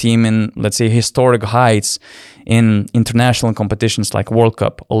national team in, let's say, historic heights in international competitions like World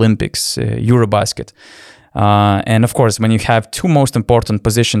Cup, Olympics, Eurobasket. And of course, when you have two most important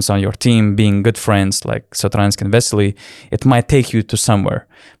positions on your team being good friends like Satoranski and Vesely, it might take you to somewhere.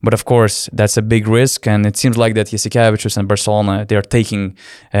 But of course, that's a big risk, and it seems like that Jasikevičius and Barcelona, they're taking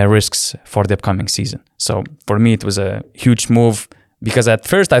risks for the upcoming season. So for me, it was a huge move, because at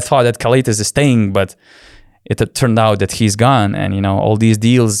first I thought that Kalaitis is staying, but it turned out that he's gone, and all these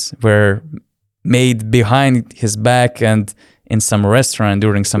deals were made behind his back and in some restaurant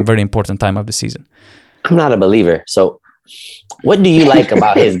during some very important time of the season. I'm not a believer. So what do you like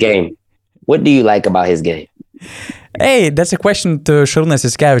about his game? What do you like about his game? Hey, that's a question to Šarūnas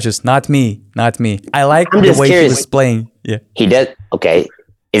Jasikevičius, not me. I like the way he was playing. Yeah. He does. Okay.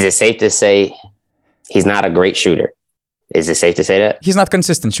 Is it safe to say he's not a great shooter? Is it safe to say that? He's not a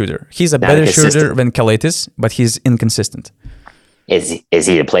consistent shooter. He's a better shooter than Kalaitis, but he's inconsistent. Is he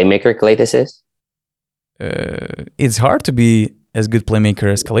the playmaker Kalaitis is? It's hard to be as good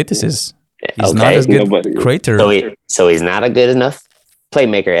playmaker as Kalaitis is. He's not as good creator. So he's not a good enough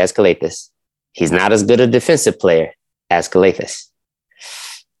playmaker as Kalaitis. He's not as good a defensive player as Kalaitis.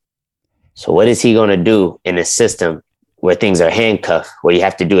 So what is he going to do in a system where things are handcuffed, where you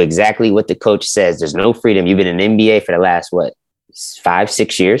have to do exactly what the coach says? There's no freedom. You've been in the NBA for the last,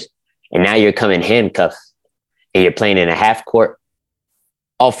 5-6 years, and now you're coming handcuffed, and you're playing in a half-court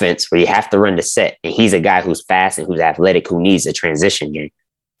offense where you have to run the set, and he's a guy who's fast and who's athletic, who needs a transition game.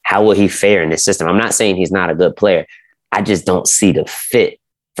 How will he fare in this system? I'm not saying he's not a good player. I just don't see the fit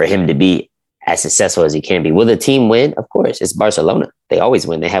for him to be as successful as he can be. Will the team win? Of course. It's Barcelona. They always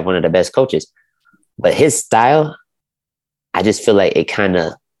win. They have one of the best coaches. But his style, I just feel like it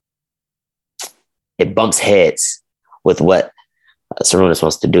bumps heads with what Šarūnas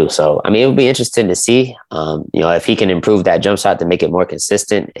wants to do. So, I mean, it would be interesting to see, if he can improve that jump shot to make it more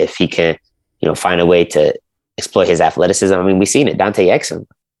consistent, if he can, find a way to exploit his athleticism. I mean, we've seen it. Dante Exum,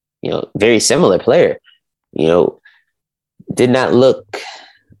 very similar player, did not look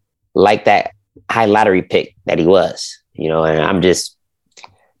like that high lottery pick that he was, and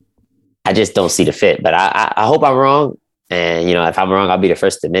I just don't see the fit. But I hope I'm wrong. And, if I'm wrong, I'll be the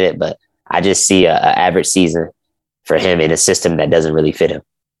first to admit it. But I just see an average season for him in a system that doesn't really fit him.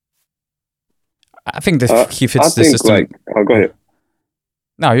 I think that he fits the system. Go ahead.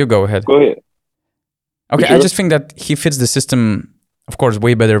 No, you go ahead. Go ahead. Okay, sure? I just think that he fits the system, of course,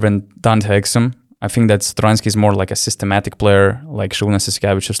 way better than Dante Exum. I think that Satoranski is more like a systematic player, like Šarūnas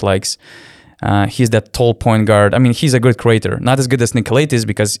Jasikevičius likes. He's that tall point guard. I mean, he's a good creator. Not as good as Nikolaitis,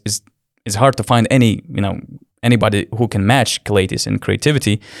 because it's hard to find anybody who can match Kalaitis in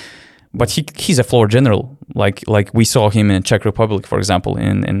creativity. But he's a floor general, like we saw him in Czech Republic, for example,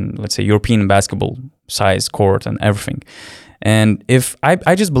 in let's say European basketball size court and everything. And if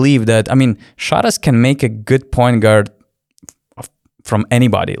I just believe that, I mean, Šaras can make a good point guard from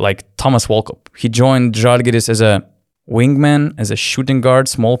anybody. Like Thomas Walkup, he joined Žalgiris as a wingman, as a shooting guard,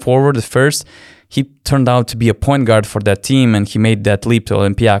 small forward at first. He turned out to be a point guard for that team, and he made that leap to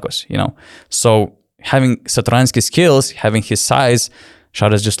Olympiacos, you know. So having Satoransky's skills, having his size,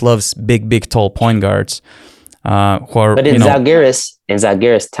 Sharas just loves big, tall point guards who are. But in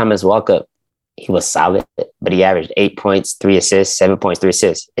Zalgiris, Thomas Walkup, he was solid, but he averaged 8 points, 3 assists, 7 points, 3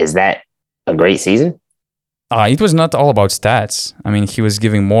 assists. Is that a great season? It was not all about stats. I mean, he was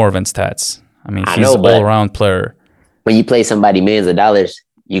giving more than stats. I mean, he's an all-around player. When you play somebody millions of dollars,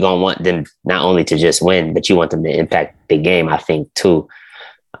 you're going to want them not only to just win, but you want them to impact the game, I think, too.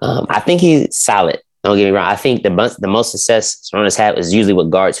 I think he's solid. Don't get me wrong. I think the most success Sarunas had was usually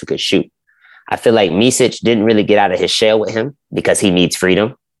with guards who could shoot. I feel like Micic didn't really get out of his shell with him because he needs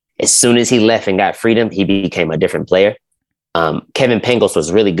freedom. As soon as he left and got freedom, he became a different player. Kevin Pangos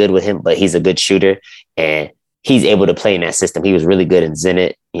was really good with him, but he's a good shooter, and he's able to play in that system. He was really good in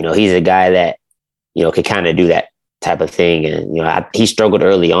Zenit. You know, he's a guy that, you know, could kind of do that type of thing. And, you know, he struggled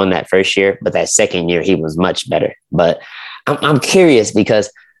early on that first year, but that second year he was much better. But I'm curious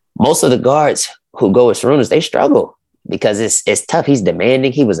because most of the guards who go with Sarunas, they struggle because it's tough. He's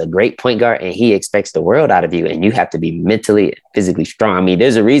demanding. He was a great point guard and he expects the world out of you. And you have to be mentally, physically strong. I mean,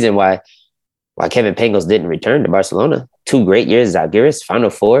 there's a reason why Kevin Pangos didn't return to Barcelona. 2 great years, Zalgiris, Final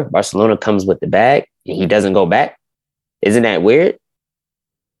Four. Barcelona comes with the bag and he doesn't go back. Isn't that weird?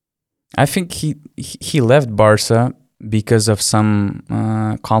 I think he left Barca because of some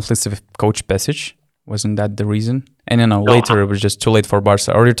conflicts with Coach Pesic. Wasn't that the reason? And later it was just too late for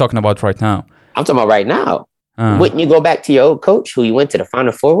Barca. Or you're talking about right now? I'm talking about right now. Wouldn't you go back to your old coach who you went to the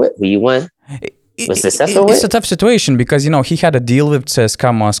Final Four with, who you won? Was successful with? It's a tough situation because, he had a deal with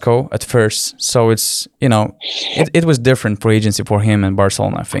CSKA Moscow at first. So it's, it was different free agency for him and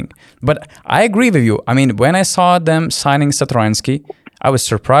Barcelona, I think. But I agree with you. I mean, when I saw them signing Satoransky, I was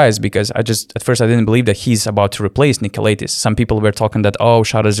surprised because at first I didn't believe that he's about to replace Nikolaitis. Some people were talking that,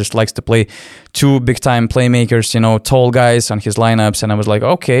 Sharas just likes to play 2 big-time playmakers, tall guys on his lineups. And I was like,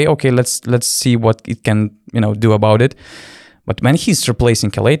 okay, let's see what it can, do about it. But when he's replacing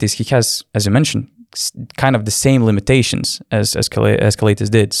Kalaitis, he has, as you mentioned, kind of the same limitations as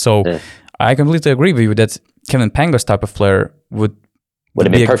Kalaitis did. So I completely agree with you that Kevin Pangos type of player would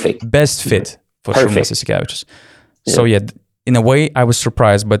have been perfect. Best fit for Šarūnas Jasikevičius. So in a way, I was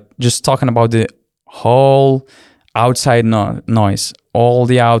surprised, but just talking about the whole outside noise, all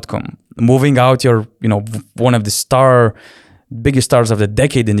the outcome, moving out your, one of the biggest stars of the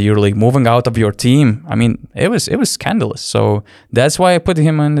decade in the EuroLeague, moving out of your team. I mean, it was scandalous. So that's why I put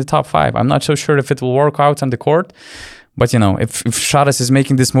him in the top 5. I'm not so sure if it will work out on the court, but if Sharas is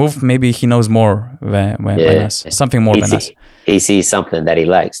making this move, maybe he knows more than us, something more than us. He sees something that he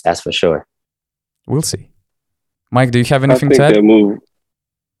likes, that's for sure. We'll see. Mike, do you have anything to add?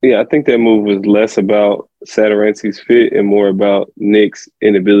 I think that move was less about Satoransky's fit and more about Nick's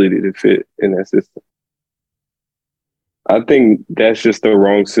inability to fit in that system. I think that's just the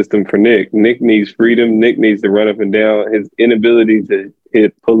wrong system for Nick. Nick needs freedom. Nick needs to run up and down. His inability to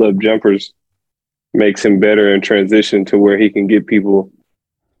hit pull-up jumpers makes him better in transition to where he can get people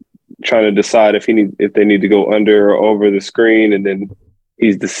trying to decide if they need to go under or over the screen, and then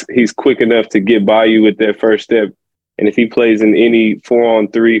he's quick enough to get by you with that first step. And if he plays in any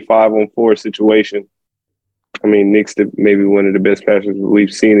 4-on-3, 5-on-4 situation, I mean, Nick's maybe one of the best passers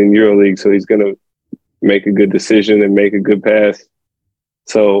we've seen in EuroLeague, so he's going to make a good decision and make a good pass.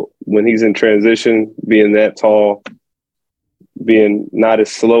 So when he's in transition, being that tall, being not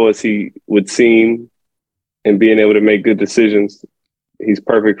as slow as he would seem, and being able to make good decisions, he's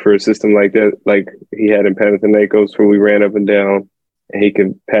perfect for a system like that, like he had in Panathinaikos, where we ran up and down, and he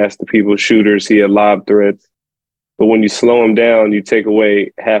can pass to people, shooters. He had lob threats. But when you slow him down, you take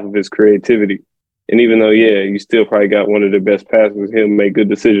away half of his creativity. And even though, you still probably got one of the best passers, he'll make good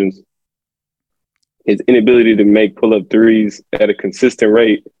decisions. His inability to make pull-up threes at a consistent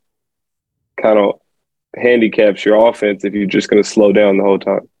rate kind of handicaps your offense if you're just going to slow down the whole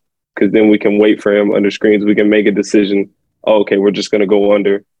time. Because then we can wait for him under screens. We can make a decision. We're just going to go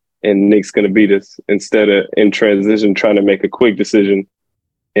under, and Nick's going to beat us, instead of in transition trying to make a quick decision.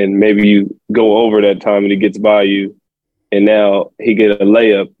 And maybe you go over that time and he gets by you, and now he get a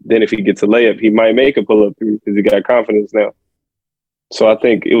layup. Then if he gets a layup, he might make a pull-up three because he got confidence now. So I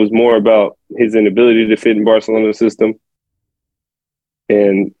think it was more about his inability to fit in Barcelona's system.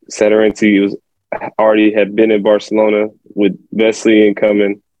 And Satoransky already had been in Barcelona with Vesely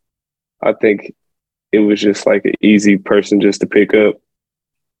incoming. I think it was just like an easy person just to pick up.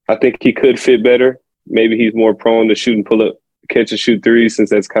 I think he could fit better. Maybe he's more prone to shoot and pull up, catch and shoot threes, since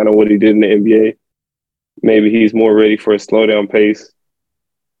that's kind of what he did in the NBA. maybe he's more ready for a slow down pace.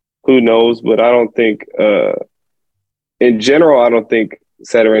 Who knows? But I don't think, in general, I don't think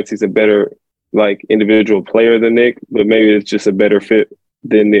Satoranski's a better like individual player than Nick, but maybe it's just a better fit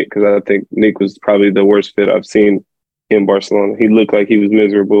than Nick because I think Nick was probably the worst fit I've seen in Barcelona. He looked like he was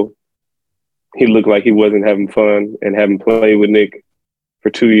miserable. He looked like he wasn't having fun, and having played with Nick for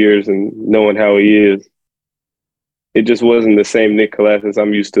 2 years and knowing how he is, it just wasn't the same Nick Kolasinac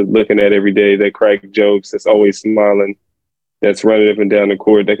I'm used to looking at every day. That crack jokes, that's always smiling, that's running up and down the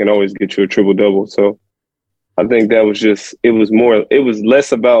court, that can always get you a triple double. So I think that was just it's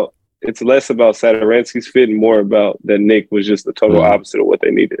less about Satoranski's fit and more about that Nick was just the total opposite of what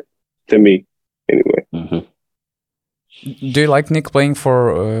they needed, to me anyway. Do you like Nick playing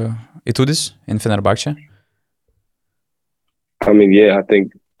for Etudis in Fenerbahce? I mean, yeah, I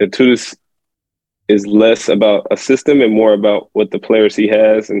think Etudis is less about a system and more about what the players he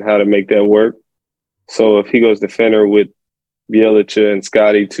has and how to make that work. So if he goes to Fener with Bjelica and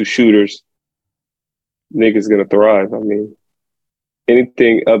Scotty, 2 shooters, Nick is going to thrive. I mean,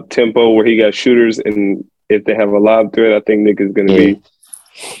 anything up tempo where he got shooters, and if they have a lob threat, I think Nick is going to be.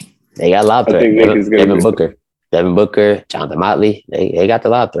 They got lob threat. I think Nick is going to be. Devin Booker, Jonathan Motley, they got the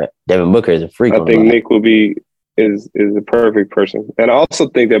lob threat. Devin Booker is a freak. I think Nick will be is a perfect person, and I also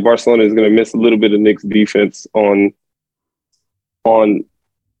think that Barcelona is going to miss a little bit of Nick's defense on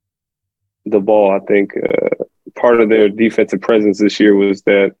the ball. I think part of their defensive presence this year was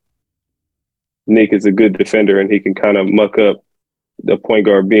that Nick is a good defender, and he can kind of muck up the point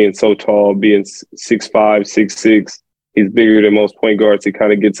guard being so tall, being 6'5", 6'6". He's bigger than most point guards. He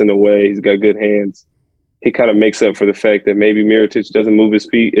kind of gets in the way. He's got good hands. He kind of makes up for the fact that maybe Mirotic doesn't move his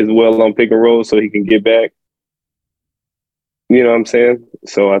feet as well on pick and roll, so he can get back. You know what I'm saying?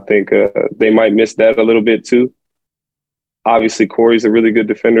 So I think they might miss that a little bit too. Obviously, Corey's a really good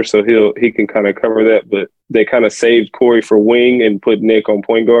defender, so he can kind of cover that. But they kind of saved Corey for wing and put Nick on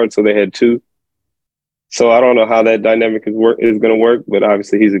point guard, so they had 2. So I don't know how that dynamic is going to work, but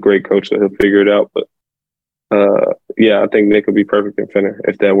obviously he's a great coach, so he'll figure it out. But yeah, I think Nick will be perfect in Fener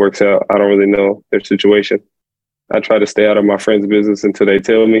if that works out. I don't really know their situation. I try to stay out of my friends' business until they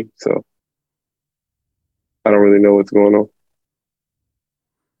tell me, so I don't really know what's going on.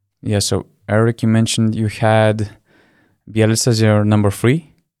 Yeah, so Eric, you mentioned you had Bjelica as your number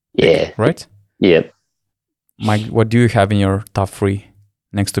 3. Yeah. Right? Yep. Mike, what do you have in your top 3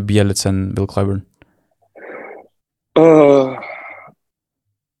 next to Bjelica and Bill Clyburn?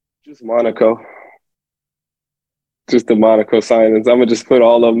 Just Monaco. Just the Monaco signings. I'm going to just put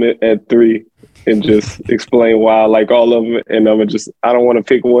all of them at 3 and just explain why I like all of them. And I don't want to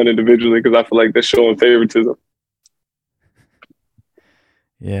pick one individually because I feel like they're showing favoritism.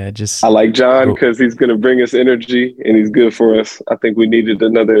 Yeah, I like John because he's going to bring us energy and he's good for us. I think we needed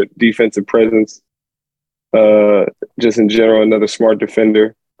another defensive presence. Just in general, another smart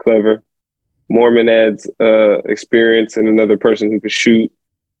defender, clever. Mormon adds experience and another person who can shoot,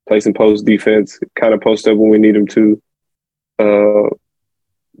 play some post defense, kind of post up when we need him to.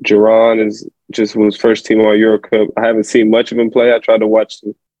 Jerron was first team all Euro Cup. I haven't seen much of him play. I tried to watch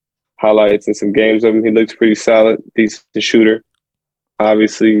some highlights and some games of him. He looks pretty solid, decent shooter.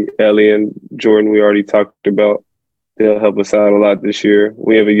 Obviously, Ellie and Jordan, we already talked about. They'll help us out a lot this year.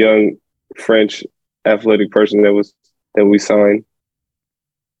 We have a young French athletic person that we signed.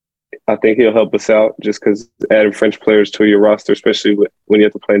 I think he'll help us out just because adding French players to your roster, especially when you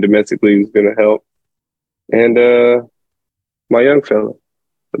have to play in domestic league, is going to help. And my young fella,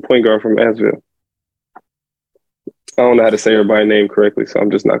 the point guard from Asville. I don't know how to say everybody's name correctly, so I'm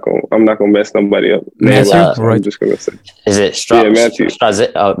not gonna mess nobody up. Matthew, right? I'm just gonna say. Is it Matthew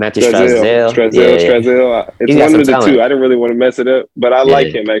Strazel? Matthew Strazel. Strazel. It's one of the talent. 2. I didn't really want to mess it up, but I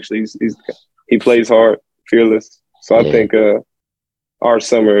like him actually. He plays hard, fearless. So I think our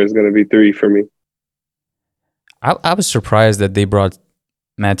summer is gonna be 3 for me. I was surprised that they brought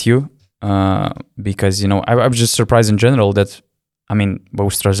Matthew because I was just surprised in general that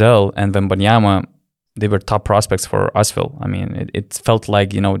both Strazel and Wembanyama, they were top prospects for Asvel. I mean, it felt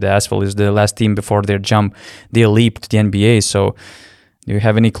like, the Asvel is the last team before their jump. They leaped to the NBA. So do you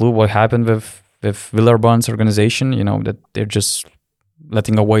have any clue what happened with Villeurbanne's organization, that they're just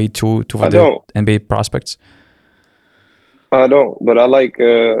letting away two of the NBA prospects? I don't, but I like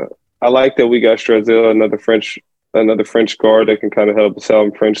that we got Strazel, another French guard that can kind of help us out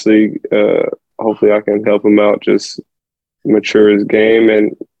in French league. Hopefully I can help him out, just mature his game.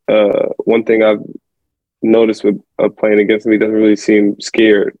 And one thing I've noticed with playing against him, he doesn't really seem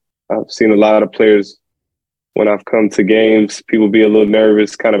scared. I've seen a lot of players when I've come to games, people be a little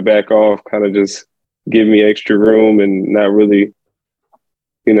nervous, kind of back off, kind of just give me extra room and not really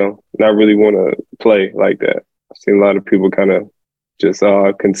not really want to play like that. I've seen a lot of people kind of just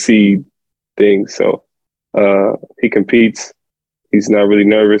concede things. So he competes. He's not really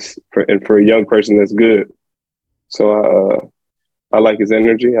nervous, and for a young person, that's good. So I like his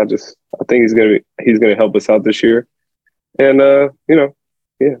energy. I think he's gonna help us out this year. And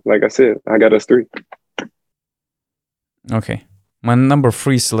like I said, I got us 3. Okay. My number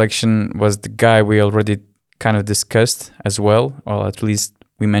 3 selection was the guy we already kind of discussed as well, or at least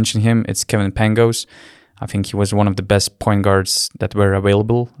we mentioned him. It's Kevin Pangos. I think he was one of the best point guards that were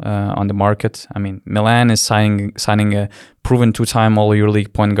available on the market. I mean, Milan is signing a proven 2-time All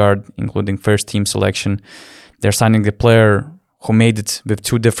EuroLeague point guard, including first team selection. They're signing the player who made it with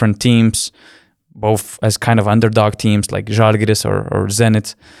 2 different teams, both as kind of underdog teams like Žalgiris or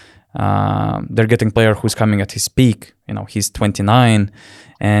Zenit. They're getting player who's coming at his peak. He's 29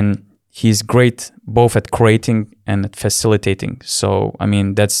 and he's great both at creating and at facilitating. So I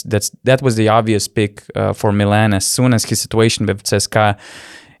mean that was the obvious pick for Milan as soon as his situation with CSKA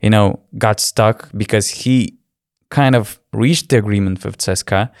got stuck, because he kind of reached the agreement with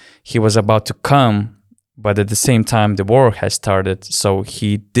CSKA. He was about to come, but at the same time the war has started, so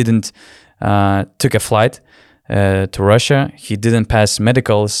he didn't took a flight to Russia. He didn't pass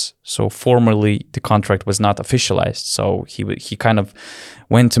medicals, so formally the contract was not officialized. So he kind of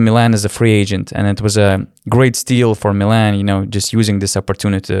went to Milan as a free agent, and it was a great steal for Milan, just using this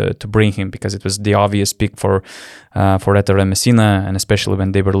opportunity to bring him, because it was the obvious pick for Ettore Messina, and especially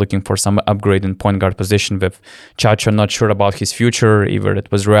when they were looking for some upgrade in point guard position with Chacho not sure about his future, either it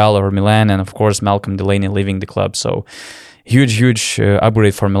was Real or Milan, and of course Malcolm Delaney leaving the club. So huge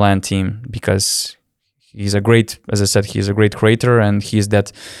upgrade for Milan team, because he's a great creator, and he's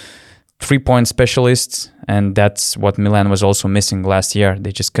that 3-point specialist, and that's what Milan was also missing last year.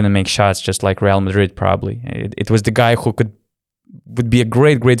 They just couldn't make shots, just like Real Madrid probably. It was the guy who would be a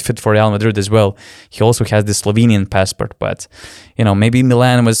great fit for Real Madrid as well. He also has the Slovenian passport, but maybe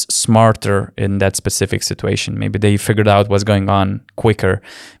Milan was smarter in that specific situation. Maybe they figured out what's going on quicker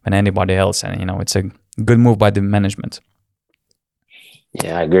than anybody else, and it's a good move by the management.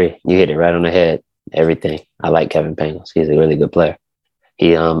 Yeah, I agree. You hit it right on the head. Everything. I like Kevin Pangos. He's a really good player.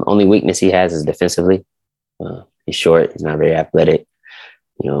 He only weakness he has is defensively. He's short. He's not very athletic.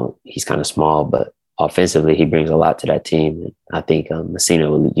 He's kind of small, but offensively he brings a lot to that team. And I think Messina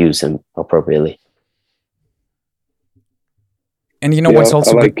will use him appropriately. And what's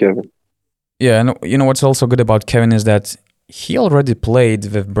also I like good? Kevin. Yeah, and what's also good about Kevin is that he already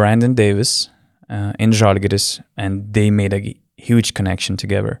played with Brandon Davis in Žalgiris, and they made a huge connection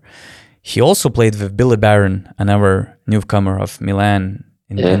together. He also played with Billy Barron, another newcomer of Milan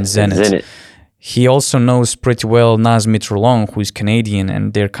in Zenit. He also knows pretty well Naz Mitrolong, who is Canadian,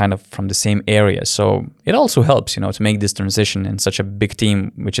 and they're kind of from the same area. So it also helps, to make this transition in such a big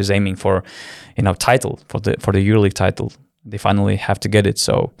team, which is aiming for, title for the EuroLeague title. They finally have to get it.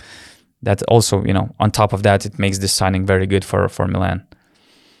 So that also, on top of that, it makes this signing very good for Milan.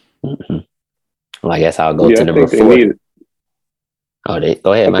 Mm-hmm. Well, I guess I'll go to number 4.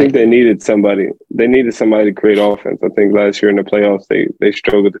 Go ahead, Mike. I think they needed somebody. They needed somebody to create offense. I think last year in the playoffs, they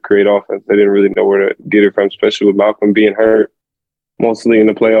struggled to create offense. They didn't really know where to get it from, especially with Malcolm being hurt mostly in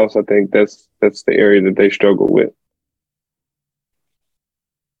the playoffs. I think that's the area that they struggled with.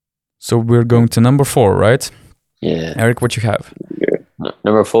 So we're going to number 4, right? Yeah. Eric, what you have? Yeah.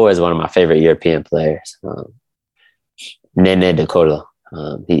 Number 4 is one of my favorite European players, Nene De Colo.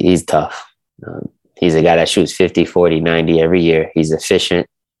 He's tough. He's a guy that shoots 50, 40, 90 every year. He's efficient.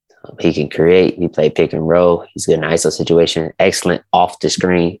 He can create. He play pick and roll. He's good in ISO situation. Excellent off the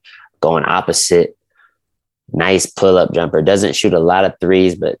screen, going opposite. Nice pull-up jumper. Doesn't shoot a lot of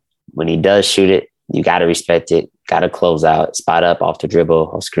threes, but when he does shoot it, you got to respect it. Got to close out, spot up off the dribble,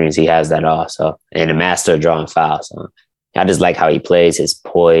 off screens. He has that also. And a master of drawing fouls. So I just like how he plays, his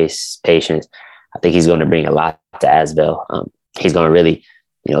poise, patience. I think he's going to bring a lot to Asvel. He's going to really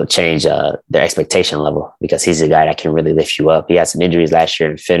change their expectation level, because he's a guy that can really lift you up. He had some injuries last year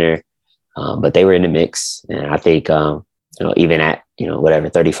in Finner, but they were in the mix. And I think, even at,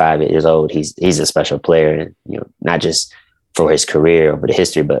 35 years old, he's a special player, and, not just for his career over the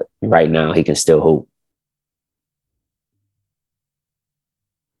history, but right now he can still hoop.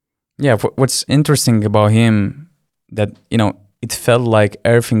 Yeah. What's interesting about him that, it felt like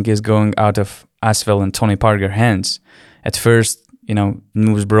everything is going out of Asvel and Tony Parker's hands. At first,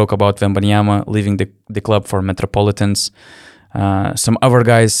 news broke about Wembanyama leaving the club for Metropolitans. Some other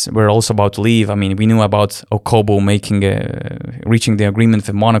guys were also about to leave. I mean, we knew about Okobo reaching the agreement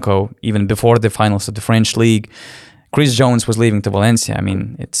with Monaco even before the finals of the French league. Chris Jones was leaving to Valencia. I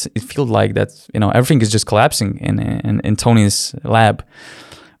mean, it feels like that, everything is just collapsing in Tony's lab.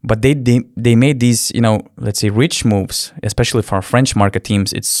 but they made these, let's say rich moves, especially for French market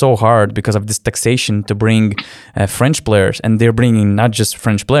teams. It's so hard because of this taxation to bring French players, and they're bringing not just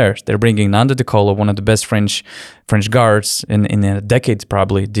French players. They're bringing Nando De Colo, one of the best French guards in a decade,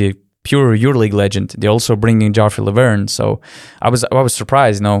 probably the pure EuroLeague legend. They're also bringing Joffrey Laverne. So I was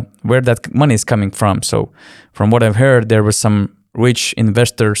surprised, where that money is coming from. So from what I've heard, there was some rich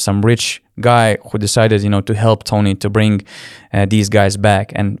investor, some rich guy who decided, to help Tony to bring these guys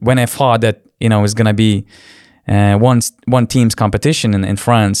back. And when I thought that, it's gonna be one team's competition in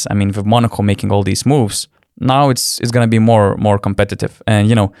France, I mean, with Monaco making all these moves, now it's gonna be more competitive.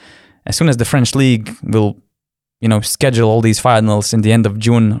 And as soon as the French league will, schedule all these finals in the end of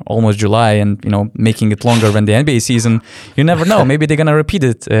June, almost July, and making it longer than the NBA season, you never know. Maybe they're gonna repeat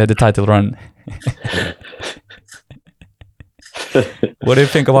it, the title run. What do you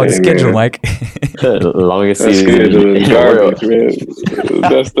think about the schedule, Mike? Longest that season schedule in is the world. garbage, man.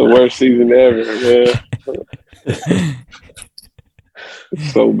 That's the worst season ever, man.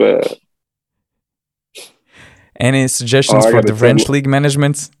 It's so bad. Any suggestions for the French league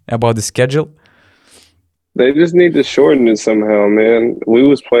management about the schedule? They just need to shorten it somehow, man. We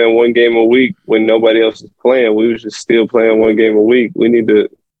was playing one game a week when nobody else was playing. We was just still playing one game a week. We need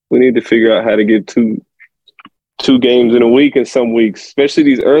to figure out how to get two games in a week in some weeks, especially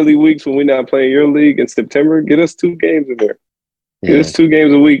these early weeks when we're not playing EuroLeague in September. Get us 2 games in there. Get us 2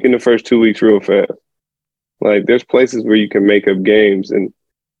 games a week in the first 2 weeks real fast. Like, there's places where you can make up games and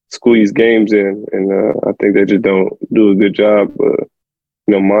squeeze games in, and I think they just don't do a good job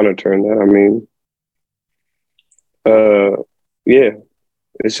monitoring that. I mean, yeah,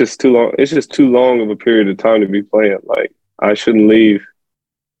 it's just too long. It's just too long of a period of time to be playing. Like, I shouldn't leave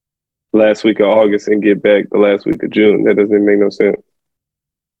last week of August and get back the last week of June. That doesn't make no sense.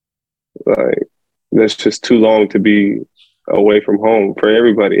 Like, that's just too long to be away from home for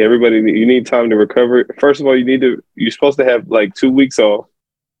everybody. Everybody, you need time to recover. First of all, you're supposed to have like 2 weeks off,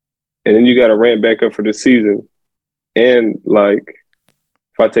 and then you got to ramp back up for the season. And like,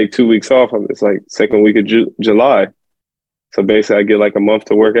 if I take 2 weeks off, it's like second week of July. So basically I get like a month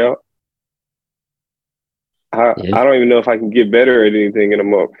to work out. I don't even know if I can get better at anything in a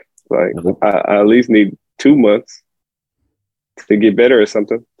month. Like, I at least need 2 months to get better at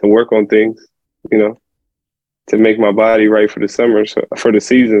something, to work on things, to make my body right for the summer, for the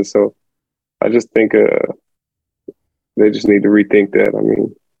season. So I just think they just need to rethink that. I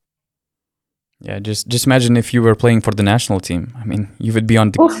mean, yeah, just imagine if you were playing for the national team. I mean, you would be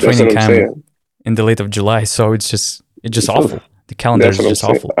on the training camp in the late of July. So it's just awful. The calendar is just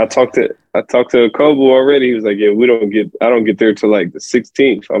awful. I talked to Kobu already. He was like, yeah, I don't get there till like the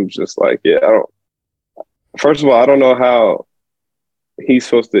 16th. I'm just like, yeah, first of all, I don't know how he's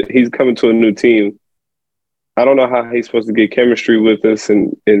coming to a new team. I don't know how he's supposed to get chemistry with us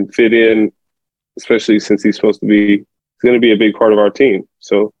and fit in, especially since he's going to be a big part of our team.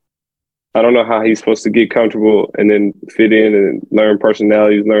 So I don't know how he's supposed to get comfortable and then fit in and learn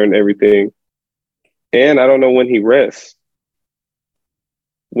personalities, learn everything. And I don't know when he rests.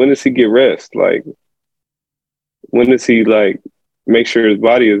 When does he get rest? Like, when does he like make sure his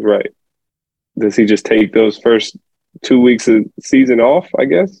body is right? Does he just take those first 2 weeks of season off, I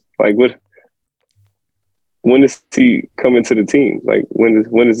guess? Like, when does he come into the team? Like, when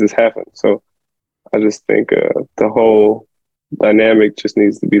does this happen? So I just think the whole dynamic just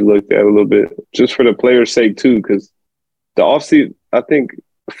needs to be looked at a little bit, just for the players' sake too, because the offseason, I think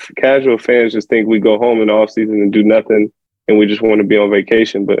casual fans just think we go home in the offseason and do nothing and we just want to be on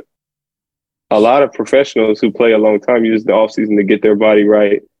vacation. But a lot of professionals who play a long time use the offseason to get their body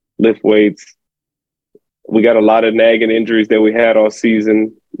right, lift weights. We got a lot of nagging injuries that we had all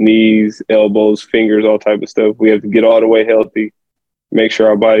season, knees, elbows, fingers, all type of stuff. We have to get all the way healthy, make sure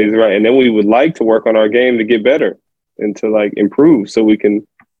our body is right. And then we would like to work on our game to get better and to like improve so we can,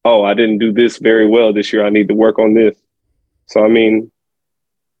 I didn't do this very well this year. I need to work on this. So, I mean,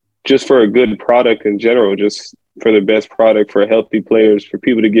 just for a good product in general, just for the best product, for healthy players, for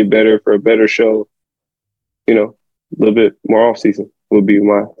people to get better, for a better show, a little bit more off season would be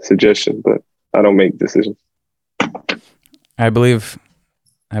my suggestion, but I don't make decisions. I believe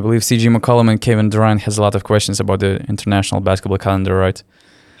CG McCollum and Kevin Durant has a lot of questions about the international basketball calendar, right?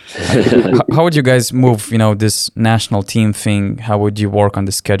 How would you guys move, this national team thing? How would you work on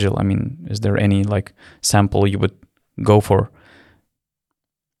the schedule? I mean, is there any like sample you would go for?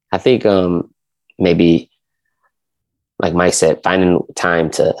 I think maybe, like Mike said, finding time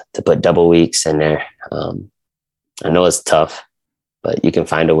to put double weeks in there. I know it's tough, but you can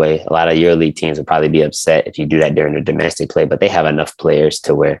find a way. A lot of EuroLeague teams will probably be upset if you do that during the domestic play, but they have enough players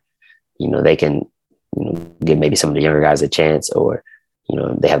to where, they can give maybe some of the younger guys a chance, or,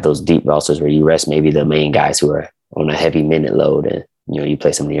 they have those deep rosters where you rest maybe the main guys who are on a heavy minute load, and you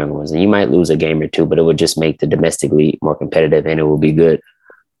play some of the younger ones, and you might lose a game or two, but it would just make the domestic league more competitive, and it will be good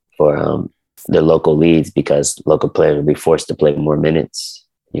for the local leagues because local players will be forced to play more minutes.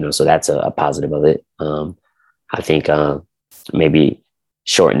 So that's a positive of it. I think maybe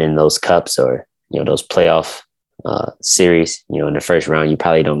shortening those cups or those playoff series. In the first round, you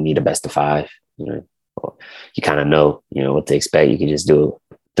probably don't need a best of 5. You kind of know what to expect. You can just do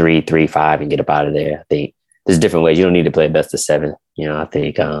 3, 3, 5 and get up out of there. I think there's different ways. You don't need to play a best of 7. I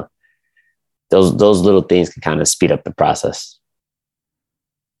think those little things can kind of speed up the process.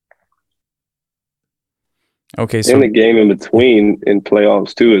 Okay, so and the game in between in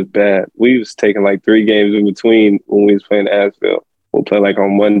playoffs too is bad. We was taking like 3 games in between when we was playing Asheville. We'll play like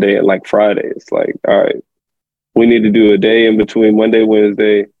on Monday and like Friday. It's like, all right, we need to do a day in between Monday,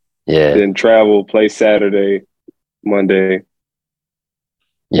 Wednesday, then travel, play Saturday, Monday,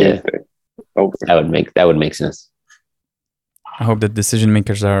 Wednesday. Okay. That would make sense. I hope that decision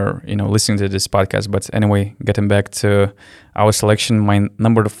makers are, listening to this podcast. But anyway, getting back to our selection, my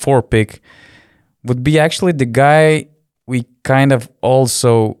number 4 pick would be actually the guy we kind of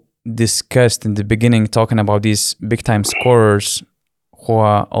also discussed in the beginning, talking about these big time scorers who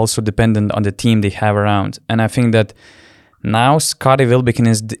are also dependent on the team they have around. And I think that now Scottie Wilbekin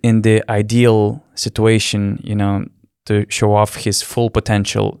is in the ideal situation, to show off his full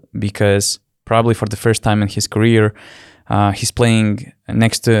potential, because probably for the first time in his career, he's playing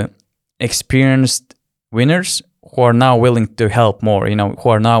next to experienced winners who are now willing to help more, who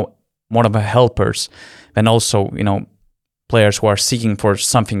are now more of a helpers, and also, players who are seeking for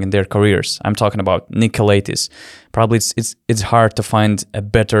something in their careers. I'm talking about Nick Kalaitis. Probably it's hard to find a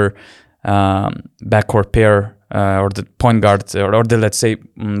better backcourt pair or the point guard or the, let's say,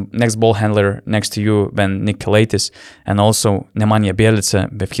 next ball handler next to you than Nick Kalaitis, and also Nemanja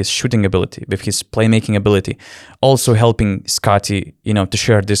Bjelica with his shooting ability, with his playmaking ability, also helping Scottie, to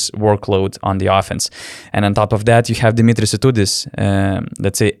share this workload on the offense. And on top of that, you have Dimitris Itoudis,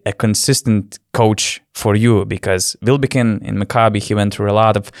 let's say a consistent coach for you, because Wilbekin in Maccabi, he went through a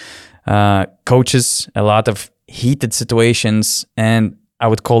lot of coaches, a lot of heated situations, and I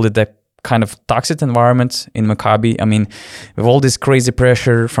would call it a kind of toxic environment in Maccabi. I mean, with all this crazy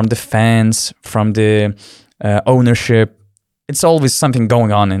pressure from the fans, from the ownership, it's always something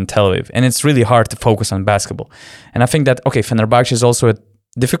going on in Tel Aviv, and it's really hard to focus on basketball. And I think that, Fenerbahce is also a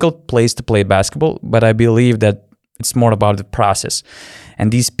difficult place to play basketball, but I believe that it's more about the process.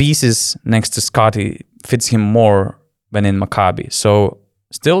 And these pieces next to Scottie fits him more than in Maccabi. So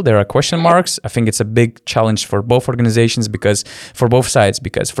still, there are question marks. I think it's a big challenge for both organizations, because for both sides,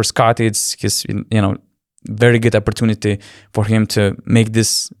 because for Scottie, it's his, very good opportunity for him to make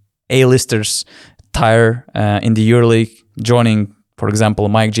this A-listers tire in the EuroLeague, joining, for example,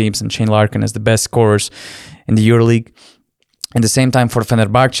 Mike James and Shane Larkin as the best scorers in the EuroLeague. At the same time, for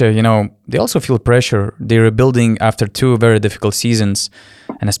Fenerbahce, they also feel pressure. They're rebuilding after 2 very difficult seasons,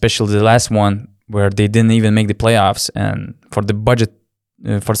 and especially the last one where they didn't even make the playoffs. And for the budget,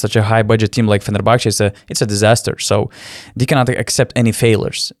 for such a high budget team like Fenerbahce, it's a disaster. So they cannot accept any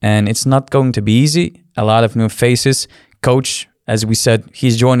failures, and it's not going to be easy. A lot of new faces. Coach, as we said,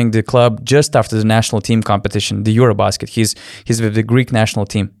 he's joining the club just after the national team competition, the Eurobasket. He's with the Greek national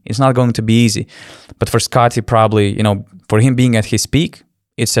team. It's not going to be easy. But for Scottie, probably, for him being at his peak,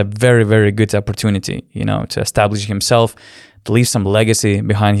 it's a very, very good opportunity, to establish himself, to leave some legacy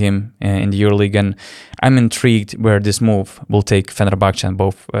behind him in the EuroLeague. And I'm intrigued where this move will take Fenerbahce and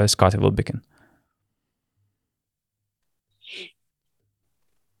both Scottie Wilbekin.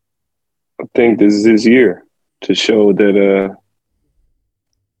 I think this is his year to show that,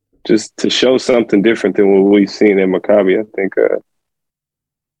 just to show something different than what we've seen at Maccabi. I think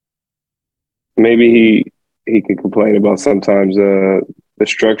maybe he can complain about sometimes the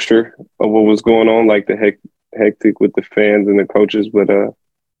structure of what was going on, like the hectic with the fans and the coaches, but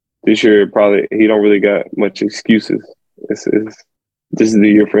this year probably he don't really got much excuses. This is the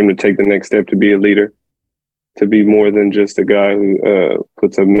year for him to take the next step, to be a leader, to be more than just a guy who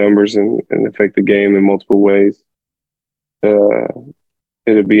puts up numbers and affect the game in multiple ways.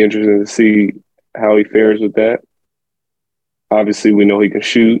 It'll be interesting to see how he fares with that. Obviously, we know he can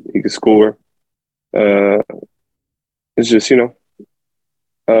shoot, he can score. It's just,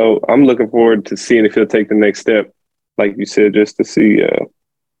 I'm looking forward to seeing if he'll take the next step, like you said, just to see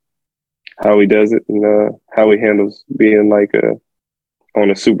how he does it and how he handles being like on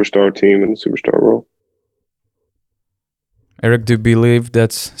a superstar team in a superstar role. Eric, do you believe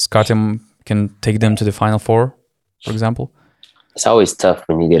that Scottie can take them to the Final Four, for example? It's always tough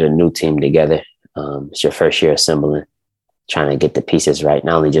when you get a new team together. It's your first year assembling. trying to get the pieces right.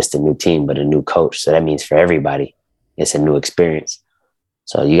 Not only just a new team, but a new coach. So that means for everybody, it's a new experience.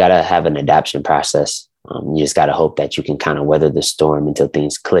 So you got to have an adaptation process. You just got to hope that you can kind of weather the storm until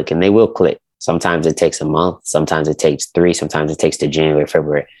things click, and they will click. Sometimes it takes a month. Sometimes it takes 3. Sometimes it takes to January,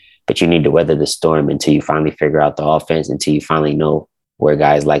 February. But you need to weather the storm until you finally figure out the offense, until you finally know where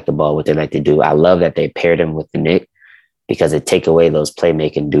guys like the ball, what they like to do. I love that they paired him with the Nick because it take away those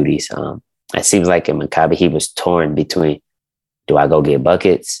playmaking duties. It seems like in Maccabi, he was torn between, do I go get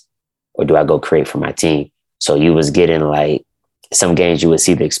buckets or do I go create for my team? So you was getting like, some games you would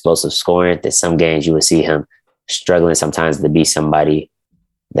see the explosive scoring, that some games you would see him struggling sometimes to be somebody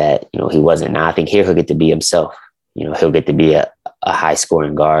that, he wasn't. Now I think here he'll get to be himself. He'll get to be a high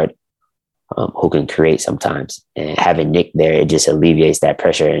scoring guard who can create sometimes. And having Nick there, it just alleviates that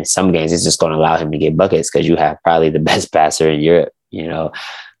pressure. And some games it's just going to allow him to get buckets because you have probably the best passer in Europe,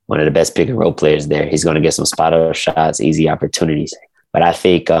 one of the best pick and roll players there. He's going to get some spot up shots, easy opportunities. But I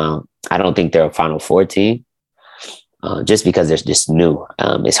think, I don't think they're a Final Four team. Just because they're just new.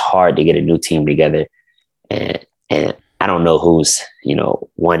 It's hard to get a new team together. And I don't know who's,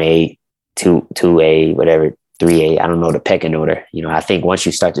 1A, 2A, whatever, 3A. I don't know the pecking order. I think once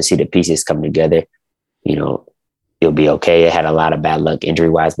you start to see the pieces come together, it'll be okay. It had a lot of bad luck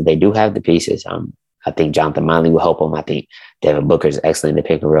injury-wise, but they do have the pieces. I think Jonathan Monley will help them. I think Devin Booker's excellent in the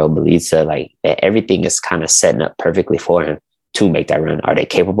pick and roll. Belitza, everything is kind of setting up perfectly for him to make that run. Are they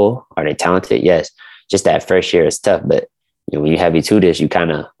capable? Are they talented? Yes. Just that first year is tough, but when you have Itudes, you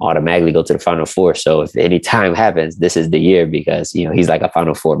kind of automatically go to the Final Four. So if any time happens, this is the year because he's like a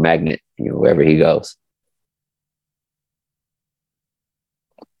Final Four magnet, wherever he goes.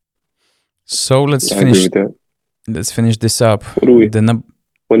 So let's finish. Let's finish this up. What are we?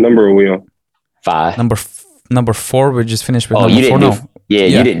 What number are we on? 5. Number 4. We just finished with number number 4 now. Yeah,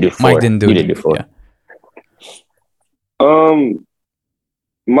 you didn't do 4. Mike didn't do. You didn't do 4. Yeah.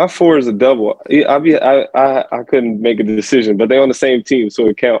 My 4 is a double. I couldn't make a decision, but they're on the same team, so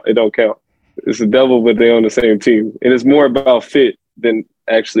it don't count. It's a double, but they're on the same team, and it's more about fit than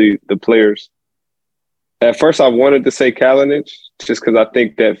actually the players. At first, I wanted to say Kalinic just because I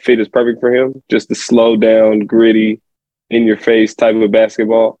think that fit is perfect for him. Just the slow down, gritty, in your face type of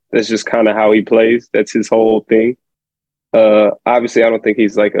basketball. That's just kind of how he plays. That's his whole thing. Obviously, I don't think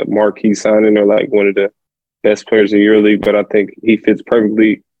he's like a marquee signing or like one of the best players in EuroLeague, but I think he fits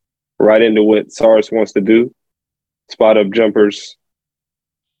perfectly right into what Saras wants to do. Spot up jumpers,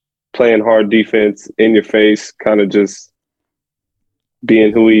 playing hard defense, in your face, kind of just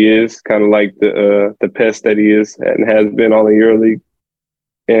being who he is, kind of like the pest that he is and has been all in EuroLeague.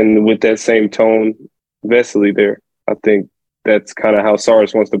 And with that same tone, Vesely there, I think that's kind of how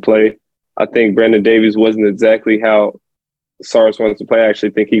Saras wants to play. I think Brandon Davies wasn't exactly how Saras wants to play. I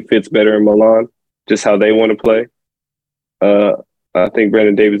actually think he fits better in Milan. Just how they want to play. I think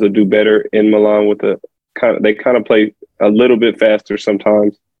Brandon Davies will do better in Milan with they kind of play a little bit faster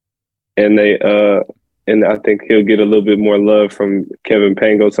sometimes. And I think he'll get a little bit more love from Kevin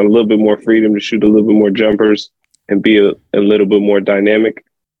Pangos and a little bit more freedom to shoot a little bit more jumpers and be a little bit more dynamic.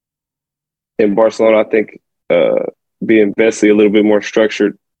 In Barcelona, I think being Vesely a little bit more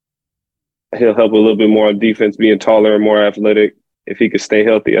structured, he'll help a little bit more on defense, being taller and more athletic. If he could stay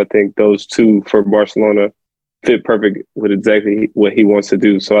healthy, I think those two for Barcelona fit perfect with exactly what he wants to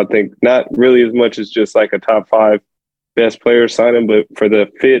do. So I think not really as much as just like a top 5 best player signing, but for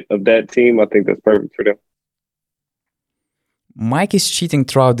the fit of that team, I think that's perfect for them. Mike is cheating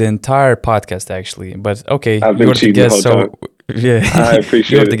throughout the entire podcast, actually. But okay, I've been you're the guest, the whole time. Yeah, I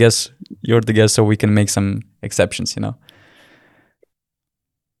appreciate it. You're the guest, so we can make some exceptions,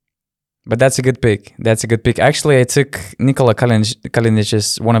 But that's a good pick. Actually, I took Nikola Kalinic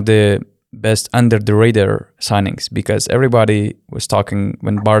as one of the best under the radar signings because everybody was talking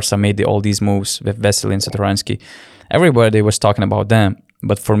when Barca made all these moves with Vesely and Satoransky. Everybody was talking about them.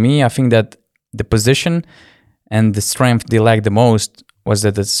 But for me, I think that the position and the strength they lacked the most was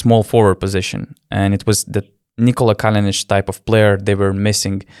at the small forward position. And it was the Nikola Kalinic type of player they were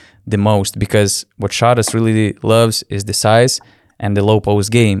missing the most because what Saras really loves is the size and the low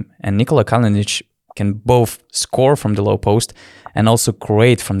post game. And Nikola Kalinic can both score from the low post and also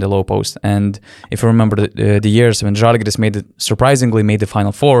create from the low post. And if you remember the years when Žalgiris surprisingly made the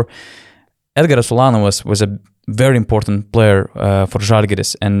Final Four, Edgaras Ulanovas was a very important player for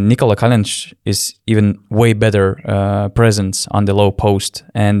Žalgiris, and Nikola Kalinic is even way better presence on the low post,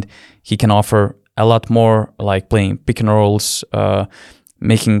 and he can offer a lot more, like playing pick and rolls,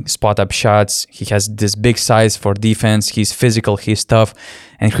 making spot up shots. He has this big size for defense. He's physical, he's tough,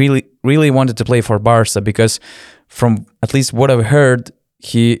 and really wanted to play for Barca because from at least what I've heard,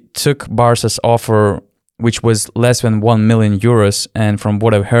 he took Barca's offer which was less than 1 million euros. And from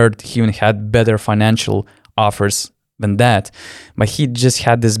what I've heard, he even had better financial offers than that. But he just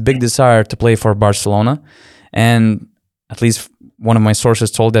had this big desire to play for Barcelona. And at least one of my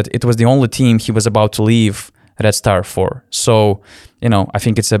sources told that it was the only team he was about to leave Red Star for. So, I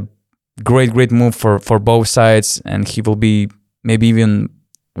think it's a great move for both sides. And he will be maybe even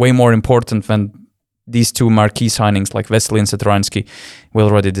way more important than these two marquee signings like Vesely and Satoransky we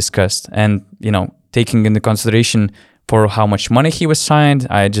already discussed. And, taking into consideration for how much money he was signed,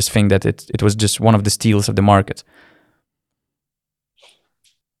 I just think that it was just one of the steals of the market.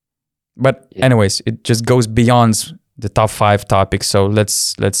 But anyways, it just goes beyond the top 5 topics. So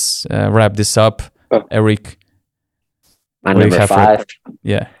let's wrap this up. Eric, my number 5.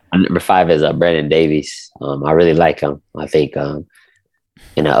 Yeah. My number 5 is Brandon Davies. I really like him. I think in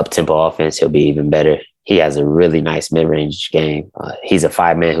an up-tempo offense, he'll be even better. He has a really nice mid-range game. He's a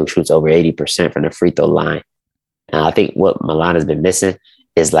 5-man who shoots over 80% from the free throw line. And I think what Milan has been missing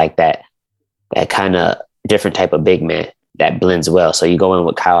is like that kind of different type of big man that blends well. So you go in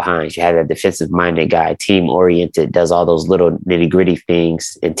with Kyle Hines, you have that defensive-minded guy, team-oriented, does all those little nitty-gritty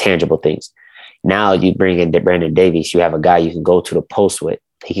things, intangible things. Now you bring in Brandon Davies, you have a guy you can go to the post with.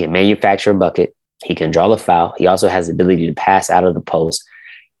 He can manufacture a bucket. He can draw the foul. He also has the ability to pass out of the post.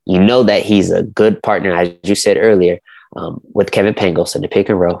 You know that he's a good partner, as you said earlier, with Kevin Pangos in the pick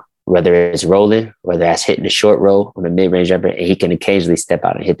and roll, whether it's rolling, whether that's hitting the short roll on the mid-range jumper, and he can occasionally step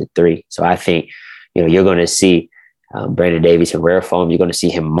out and hit the 3. So I think, you're going to see Brandon Davies in rare form. You're going to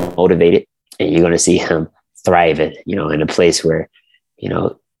see him motivated, and you're going to see him thriving, in a place where,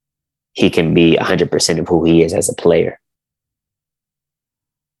 he can be 100% of who he is as a player.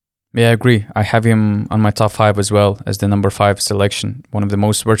 Yeah, I agree. I have him on my top 5 as well as the number 5 selection. One of the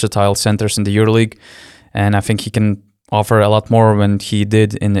most versatile centers in the EuroLeague. And I think he can offer a lot more than he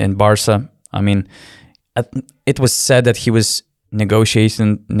did in Barca. I mean, it was said that he was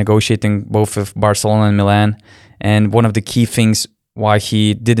negotiating both with Barcelona and Milan. And one of the key things why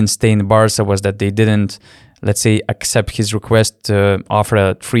he didn't stay in Barca was that they didn't, let's say, accept his request to offer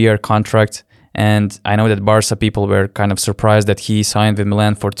a 3-year contract. And I know that Barca people were kind of surprised that he signed with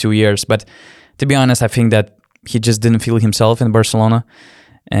Milan for 2 years. But to be honest, I think that he just didn't feel himself in Barcelona.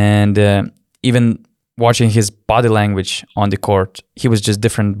 And even watching his body language on the court, he was just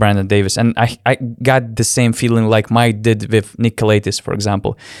different Brandon Davies. And I got the same feeling like Mike did with Nick Kalaitis, for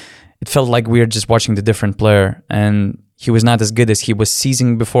example. It felt like we were just watching the different player. And he was not as good as he was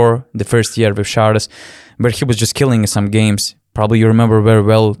seizing before the first year with Charles, but he was just killing some games. Probably you remember very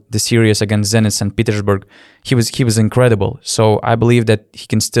well the series against Zenit St. Petersburg. He was incredible. So I believe that he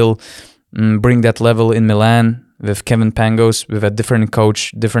can still bring that level in Milan with Kevin Pangos, with a different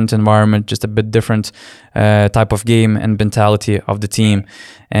coach, different environment, just a bit different type of game and mentality of the team.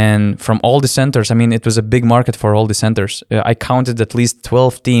 And from all the centers, I mean, it was a big market for all the centers. I counted at least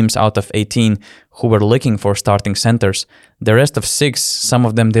 12 teams out of 18 who were looking for starting centers. The rest of 6, some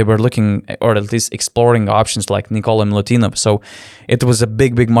of them, they were looking or at least exploring options like Nikola Milutinov. So it was a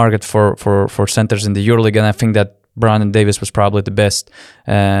big market for centers in the EuroLeague. And I think that Brandon Davies was probably the best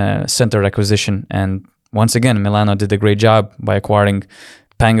center acquisition. And once again, Milano did a great job by acquiring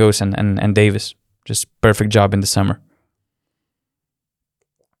Pangos and Davis. Just perfect job in the summer.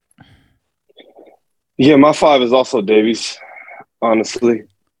 Yeah, my 5 is also Davies, honestly.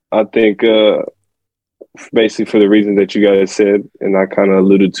 I think basically for the reason that you guys said, and I kind of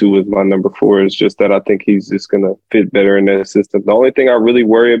alluded to with my number 4, is just that I think he's just going to fit better in that system. The only thing I really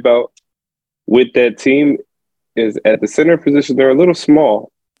worry about with that team is at the center position, they're a little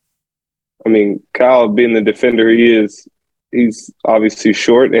small. I mean, Kyle being the defender he is, he's obviously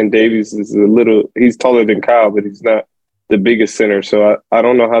short, and Davies is he's taller than Kyle, but he's not the biggest center. So I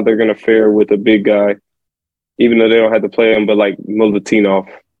don't know how they're going to fare with a big guy, even though they don't have to play him, but like Milutinov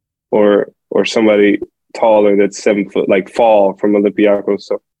or somebody taller that's 7 foot, like Fall from Olympiacos.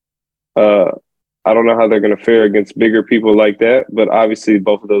 So I don't know how they're going to fare against bigger people like that, but obviously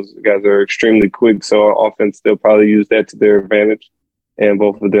both of those guys are extremely quick. So on offense, they'll probably use that to their advantage. And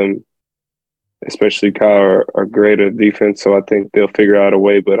both of them, especially Kyle, are great at defense. So I think they'll figure out a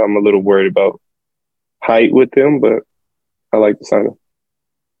way, but I'm a little worried about height with them, but I like the signing.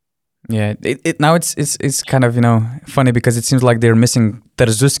 Yeah, now it's kind of, funny because it seems like they're missing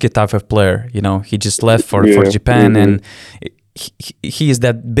Terzuski type of player. He just left for Japan, and he is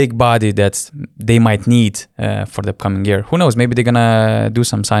that big body that they might need for the upcoming year. Who knows? Maybe they're gonna do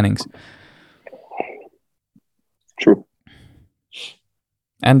some signings. True.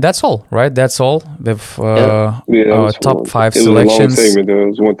 And that's all, right? That's all with our top 5 selections. It was a long segment, though. It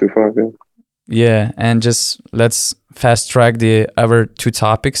was 1 through 5. Yeah, and just let's fast track the other 2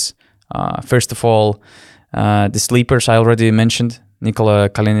 topics. First of all, The sleepers I already mentioned, Nikola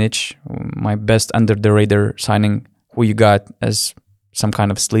Kalinic, my best under the radar signing. Who you got as some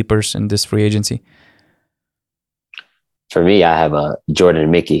kind of sleepers in this free agency? For me, I have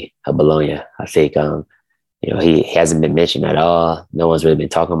Jordan Mickey of Bologna. I think he hasn't been mentioned at all. No one's really been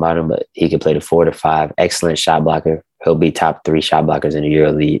talking about him, but he can play the 4 to 5. Excellent shot blocker. He'll be top 3 shot blockers in the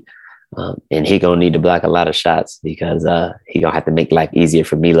EuroLeague. And he gonna need to block a lot of shots because he gonna have to make life easier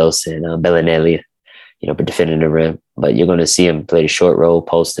for Milos and Bellinelli, for defending the rim. But you're gonna see him play the short roll,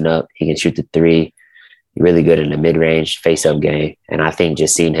 posting up. He can shoot the 3. Really good in the mid-range face-up game. And I think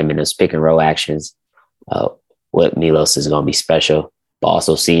just seeing him in those pick and roll actions with Milos is gonna be special. But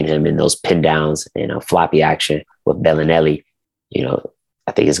also seeing him in those pin downs and floppy action with Bellinelli,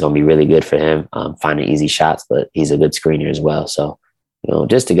 I think it's gonna be really good for him. Finding easy shots, but he's a good screener as well. So.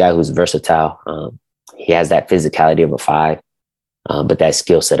 Just a guy who's versatile. He has that physicality of a 5, but that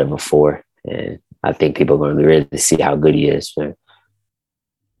skill set of a 4. And I think people are going to really see how good he is.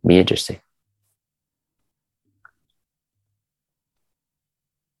 Be interesting.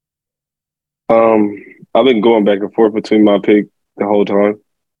 I've been going back and forth between my pick the whole time.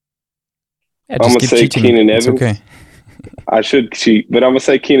 Yeah, I'm going to say Keenan Evans. It's okay. I should cheat, but I'm going to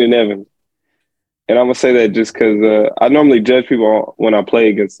say Keenan Evans. And I'm going to say that just because I normally judge people when I play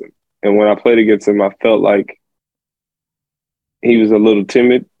against them. And when I played against him, I felt like he was a little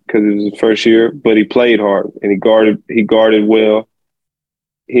timid because it was his first year, but he played hard and he guarded well.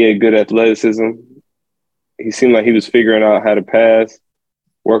 He had good athleticism. He seemed like he was figuring out how to pass,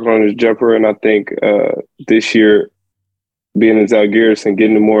 working on his jumper. And I think this year, being in Zalgiris and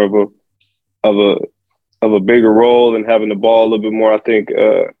getting more of a bigger role and having the ball a little bit more, I think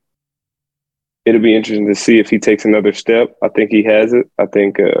it'll be interesting to see if he takes another step. I think he has it. I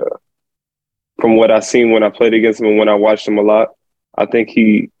think from what I've seen when I played against him and when I watched him a lot, I think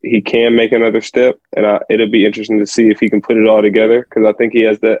he can make another step. And it'll be interesting to see if he can put it all together because I think he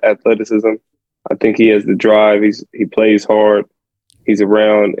has the athleticism. I think he has the drive. He plays hard. He's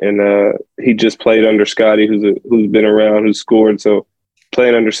around. And he just played under Scotty, who's been around, who's scored. So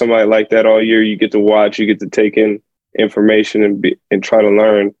playing under somebody like that all year, you get to watch, you get to take in information and try to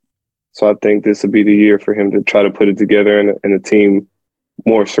learn. So I think this will be the year for him to try to put it together and a team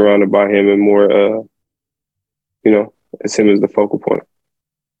more surrounded by him and more, as him as the focal point.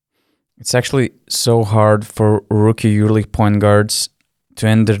 It's actually so hard for rookie EuroLeague point guards to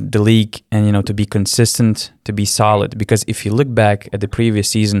enter the league and, to be consistent, to be solid. Because if you look back at the previous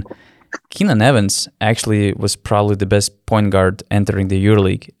season, Keenan Evans actually was probably the best point guard entering the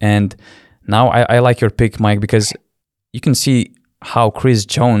EuroLeague. And now I like your pick, Mike, because you can see how Chris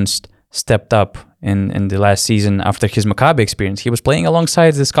Jones stepped up in the last season after his Maccabi experience. He was playing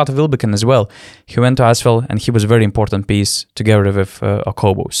alongside Scott Wilbekin as well. He went to Asvel and he was a very important piece together with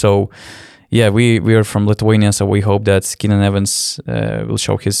Okobo. So yeah, we are from Lithuania, so we hope that Keenan Evans will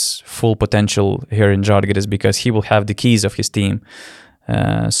show his full potential here in Žalgiris because he will have the keys of his team.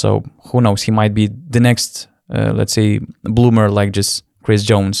 So who knows, he might be the next, let's say, bloomer like just Chris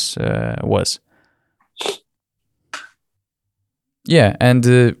Jones was. Yeah,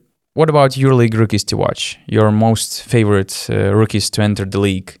 and what about EuroLeague rookies to watch? Your most favorite rookies to enter the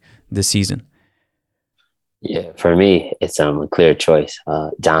league this season? Yeah, for me, it's a clear choice.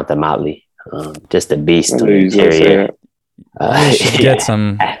 Jonathan Motley, just a beast on the interior. Get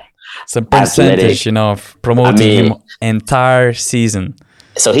some percentage, of promoting him entire season.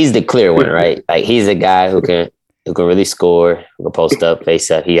 So he's the clear one, right? Like he's a guy who can really score, who can post up,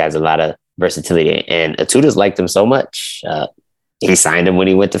 face up. He has a lot of versatility, and Atudas liked him so much. He signed him when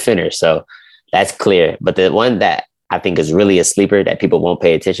he went to Finnish. So that's clear. But the one that I think is really a sleeper that people won't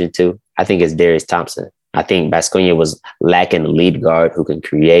pay attention to, I think is Darius Thompson. I think Baskonia was lacking a lead guard who can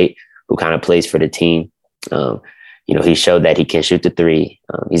create, who kind of plays for the team. He showed that he can shoot the 3.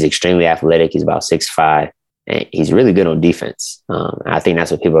 He's extremely athletic. He's about 6'5", and he's really good on defense. I think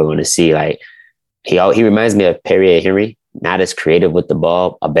that's what people are going to see. Like he reminds me of Perrier Henry, not as creative with the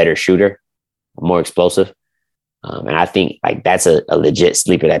ball, a better shooter, more explosive. And I think like that's a legit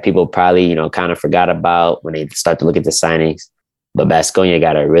sleeper that people probably, kind of forgot about when they start to look at the signings. But Baskonia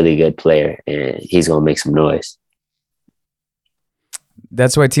got a really good player and he's going to make some noise.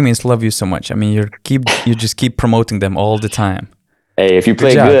 That's why teammates love you so much. I mean, you just keep promoting them all the time. Hey, if you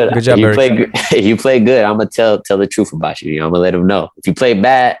play good, if you play good, I'm going to tell the truth about you. I'm going to let them know. If you play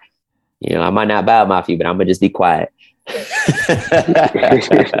bad, I might not bow mouth you, but I'm going to just be quiet.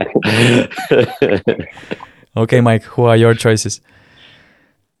 Okay, Mike, who are your choices?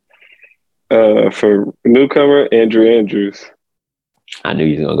 For newcomer, Andrew Andrews. I knew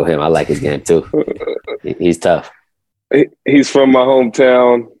you were going to go him. I like his game too. He's tough. He's from my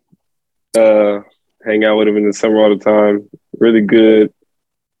hometown. hang out with him in the summer all the time. Really good.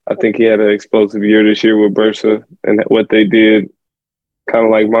 I think he had an explosive year this year with Bursa, and what they did, kind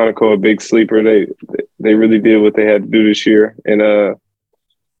of like Monaco, a big sleeper. They really did what they had to do this year. And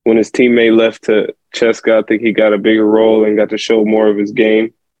when his teammate left to Cheska, I think he got a bigger role and got to show more of his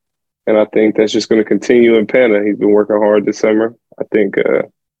game. And I think that's just going to continue in Pana. He's been working hard this summer. I think,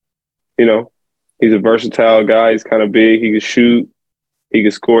 he's a versatile guy. He's kind of big. He can shoot. He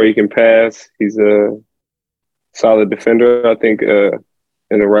can score. He can pass. He's a solid defender. I think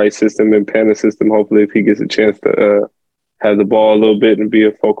in the right system, in Pana system, hopefully if he gets a chance to have the ball a little bit and be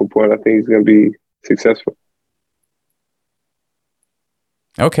a focal point, I think he's going to be successful.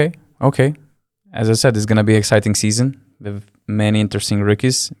 Okay. As I said, it's going to be an exciting season with many interesting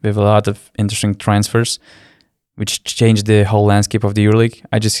rookies, with a lot of interesting transfers, which changed the whole landscape of the EuroLeague.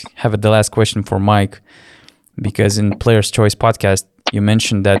 I just have the last question for Mike, because in Player's Choice podcast, you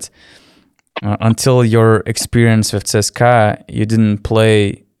mentioned that until your experience with CSKA, you didn't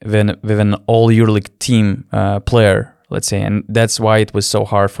play with an all EuroLeague team player, let's say, and that's why it was so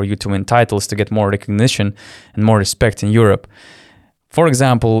hard for you to win titles, to get more recognition and more respect in Europe. For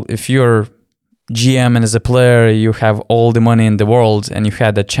example, if you're GM and as a player you have all the money in the world and you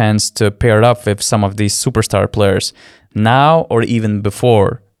had the chance to pair up with some of these superstar players now or even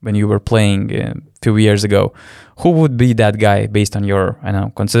before when you were playing a few years ago, who would be that guy based on your,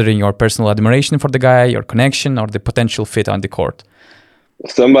 considering your personal admiration for the guy, your connection, or the potential fit on the court?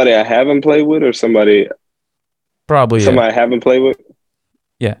 Somebody I haven't played with, or somebody I haven't played with?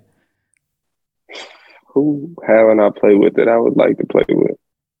 Yeah. Who haven't I played with that I would like to play with?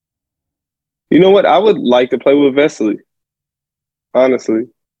 You know what? I would like to play with Vesely, honestly.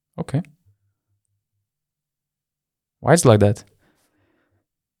 Okay. Why is it like that?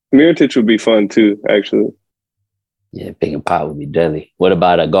 Mirotic would be fun too, actually. Yeah, pick and pop would be deadly. What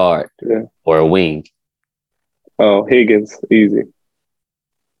about a guard or a wing? Oh, Higgins, easy.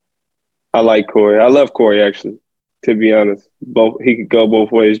 I like Corey. I love Corey, actually, to be honest. He could go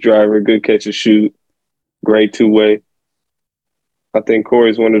both ways, driver, good catch and shoot, great two-way. I think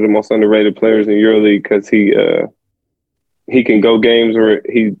Corey's one of the most underrated players in EuroLeague because he can go games where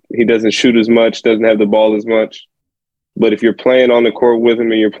he doesn't shoot as much, doesn't have the ball as much. But if you're playing on the court with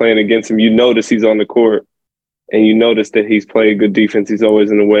him and you're playing against him, you notice he's on the court and you notice that he's playing good defense. He's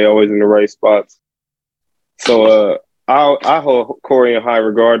always in the way, always in the right spots. So I hold Corey in high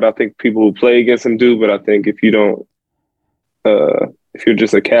regard. I think people who play against him do, but I think if you don't, if you're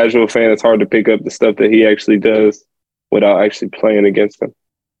just a casual fan, it's hard to pick up the stuff that he actually does without actually playing against him.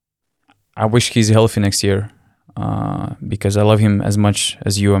 I wish he's healthy next year because I love him as much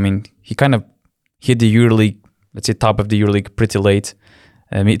as you. I mean, he kind of hit the EuroLeague, let's say top of the EuroLeague pretty late.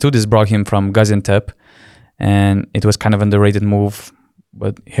 Itudis brought him from Gaziantep, and it was kind of underrated move.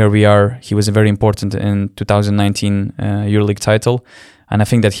 But here we are. He was very important in 2019 EuroLeague title. And I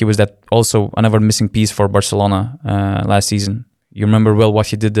think that he was that also another missing piece for Barcelona last season. You remember well what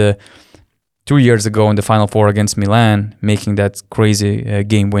he did 2 years ago in the Final Four against Milan, making that crazy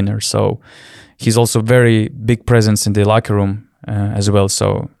game winner. So he's also very big presence in the locker room as well.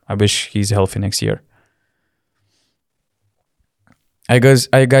 So I wish he's healthy next year. Are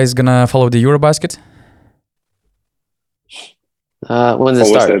you guys gonna follow the Eurobasket? When's it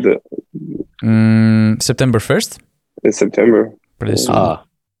start? September 1st. It's September. Pretty soon.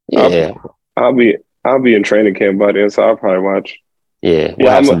 Yeah. I'll be in training camp by then, so I'll probably watch. Yeah,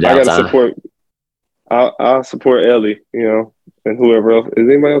 I gotta support. I'll support Ellie, and whoever else. Is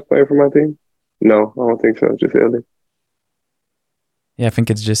anybody else playing for my team? No, I don't think so. Just Ellie. Yeah, I think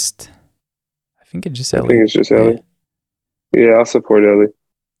it's just Ellie. I think it's just Ellie. Yeah, I'll support Ellie.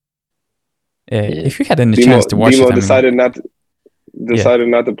 If you had any chance to watch Demo decided not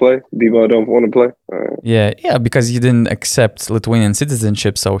to play. Demo don't want to play. Yeah, because he didn't accept Lithuanian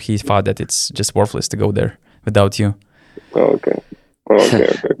citizenship, so he thought that it's just worthless to go there without you. Oh, okay.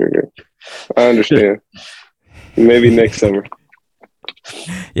 I understand. Maybe next summer.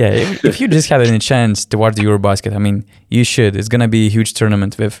 Yeah, if you just had any chance to watch the Eurobasket, I mean, you should. It's gonna be a huge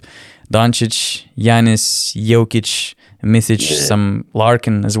tournament with Doncic, Giannis, Jokic, Misic, some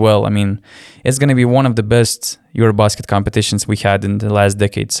Larkin as well. I mean, it's gonna be one of the best Eurobasket competitions we had in the last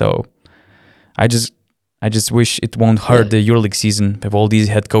decade. So I just wish it won't hurt the EuroLeague season with all these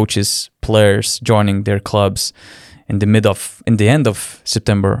head coaches, players joining their clubs in the end of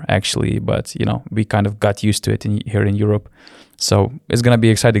September actually. But we kind of got used to it here in Europe. So it's gonna be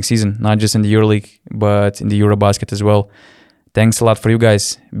an exciting season, not just in the EuroLeague, but in the Eurobasket as well. Thanks a lot for you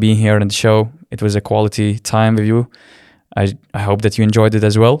guys being here on the show. It was a quality time with you. I hope that you enjoyed it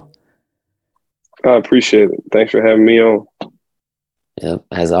as well. I appreciate it. Thanks for having me on. Yep.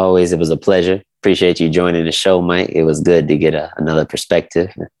 As always, it was a pleasure. appreciate you joining the show, Mike. It was good to get another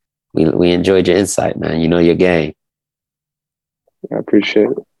perspective. We enjoyed your insight, man. You know your game. I appreciate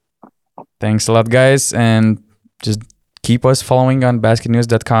it. Thanks a lot, guys. And just keep us following on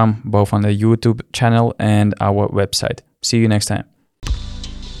basketnews.com, both on the YouTube channel and our website. See you next time.